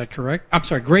faith. Is that correct? I'm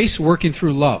sorry, grace working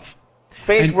through love.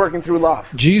 Faith And working through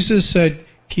love. Jesus said,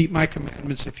 keep my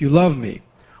commandments if you love me.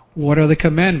 What are the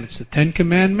commandments? The 10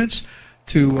 commandments?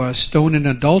 To stone an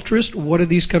adulteress? What are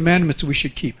these commandments we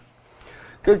should keep?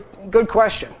 Good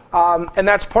question. And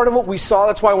that's part of what we saw.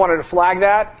 That's why I wanted to flag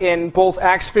that in both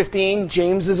Acts 15,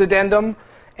 James's addendum,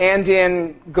 and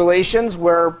in Galatians,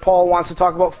 where Paul wants to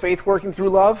talk about faith working through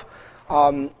love.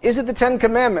 Is it the 10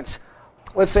 commandments?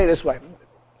 Let's say it this way,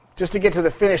 just to get to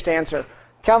the finished answer.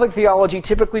 Catholic theology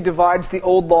typically divides the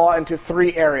old law into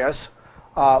 3 areas.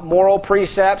 Moral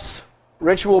precepts,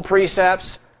 ritual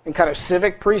precepts, and kind of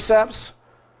civic precepts.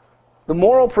 The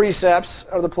moral precepts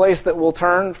are the place that we'll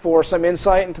turn for some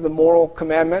insight into the moral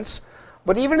commandments.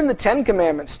 But even in the 10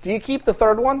 commandments, do you keep the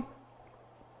third one?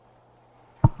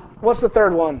 What's the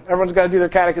third one? Everyone's got to do their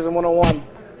Catechism 101.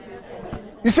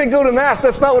 You say go to Mass.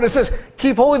 That's not what it says.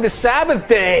 Keep holy the Sabbath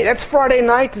day. That's Friday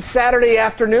night to Saturday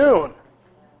afternoon.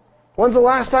 When's the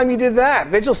last time you did that?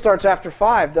 Vigil starts after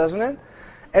 5, doesn't it?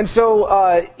 And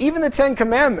so even the 10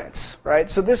 commandments, right?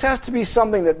 So this has to be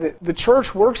something that the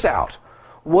church works out.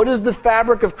 What is the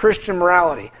fabric of Christian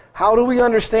morality? How do we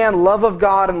understand love of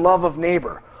God and love of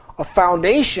neighbor? A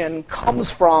foundation comes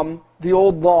from the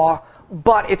old law,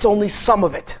 but it's only some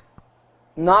of it.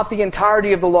 Not the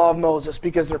entirety of the law of Moses,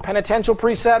 because they're penitential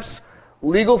precepts,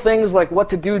 legal things like what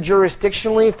to do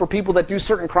jurisdictionally for people that do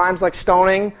certain crimes like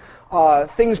stoning,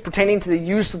 things pertaining to the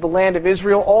use of the land of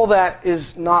Israel, all that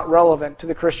is not relevant to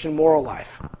the Christian moral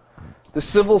life. The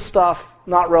civil stuff,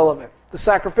 not relevant. The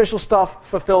sacrificial stuff,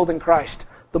 fulfilled in Christ.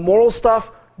 The moral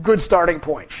stuff, good starting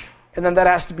point. And then that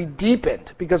has to be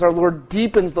deepened, because our Lord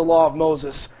deepens the law of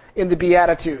Moses in the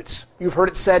Beatitudes. You've heard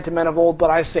it said to men of old, but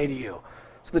I say to you.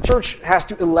 So the church has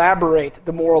to elaborate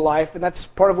the moral life, and that's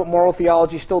part of what moral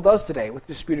theology still does today with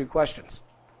disputed questions.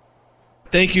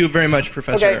 Thank you very much,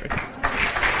 Professor Okay. Eric.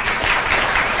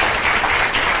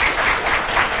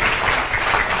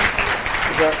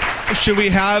 Should we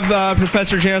have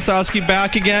Professor Janosowski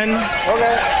back again?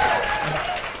 Okay.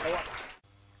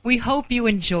 We hope you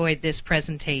enjoyed this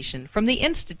presentation from the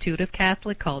Institute of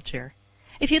Catholic Culture.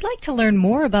 If you'd like to learn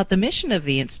more about the mission of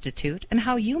the Institute and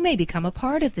how you may become a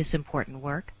part of this important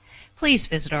work, please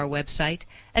visit our website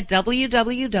at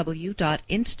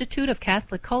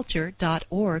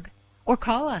www.instituteofcatholicculture.org or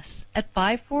call us at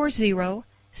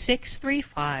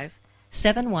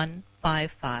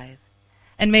 540-635-7155.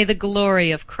 and may the glory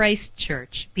of Christ's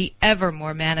church be ever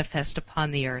more manifest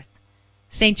upon the earth.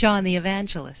 St. John the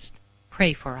Evangelist,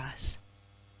 pray for us.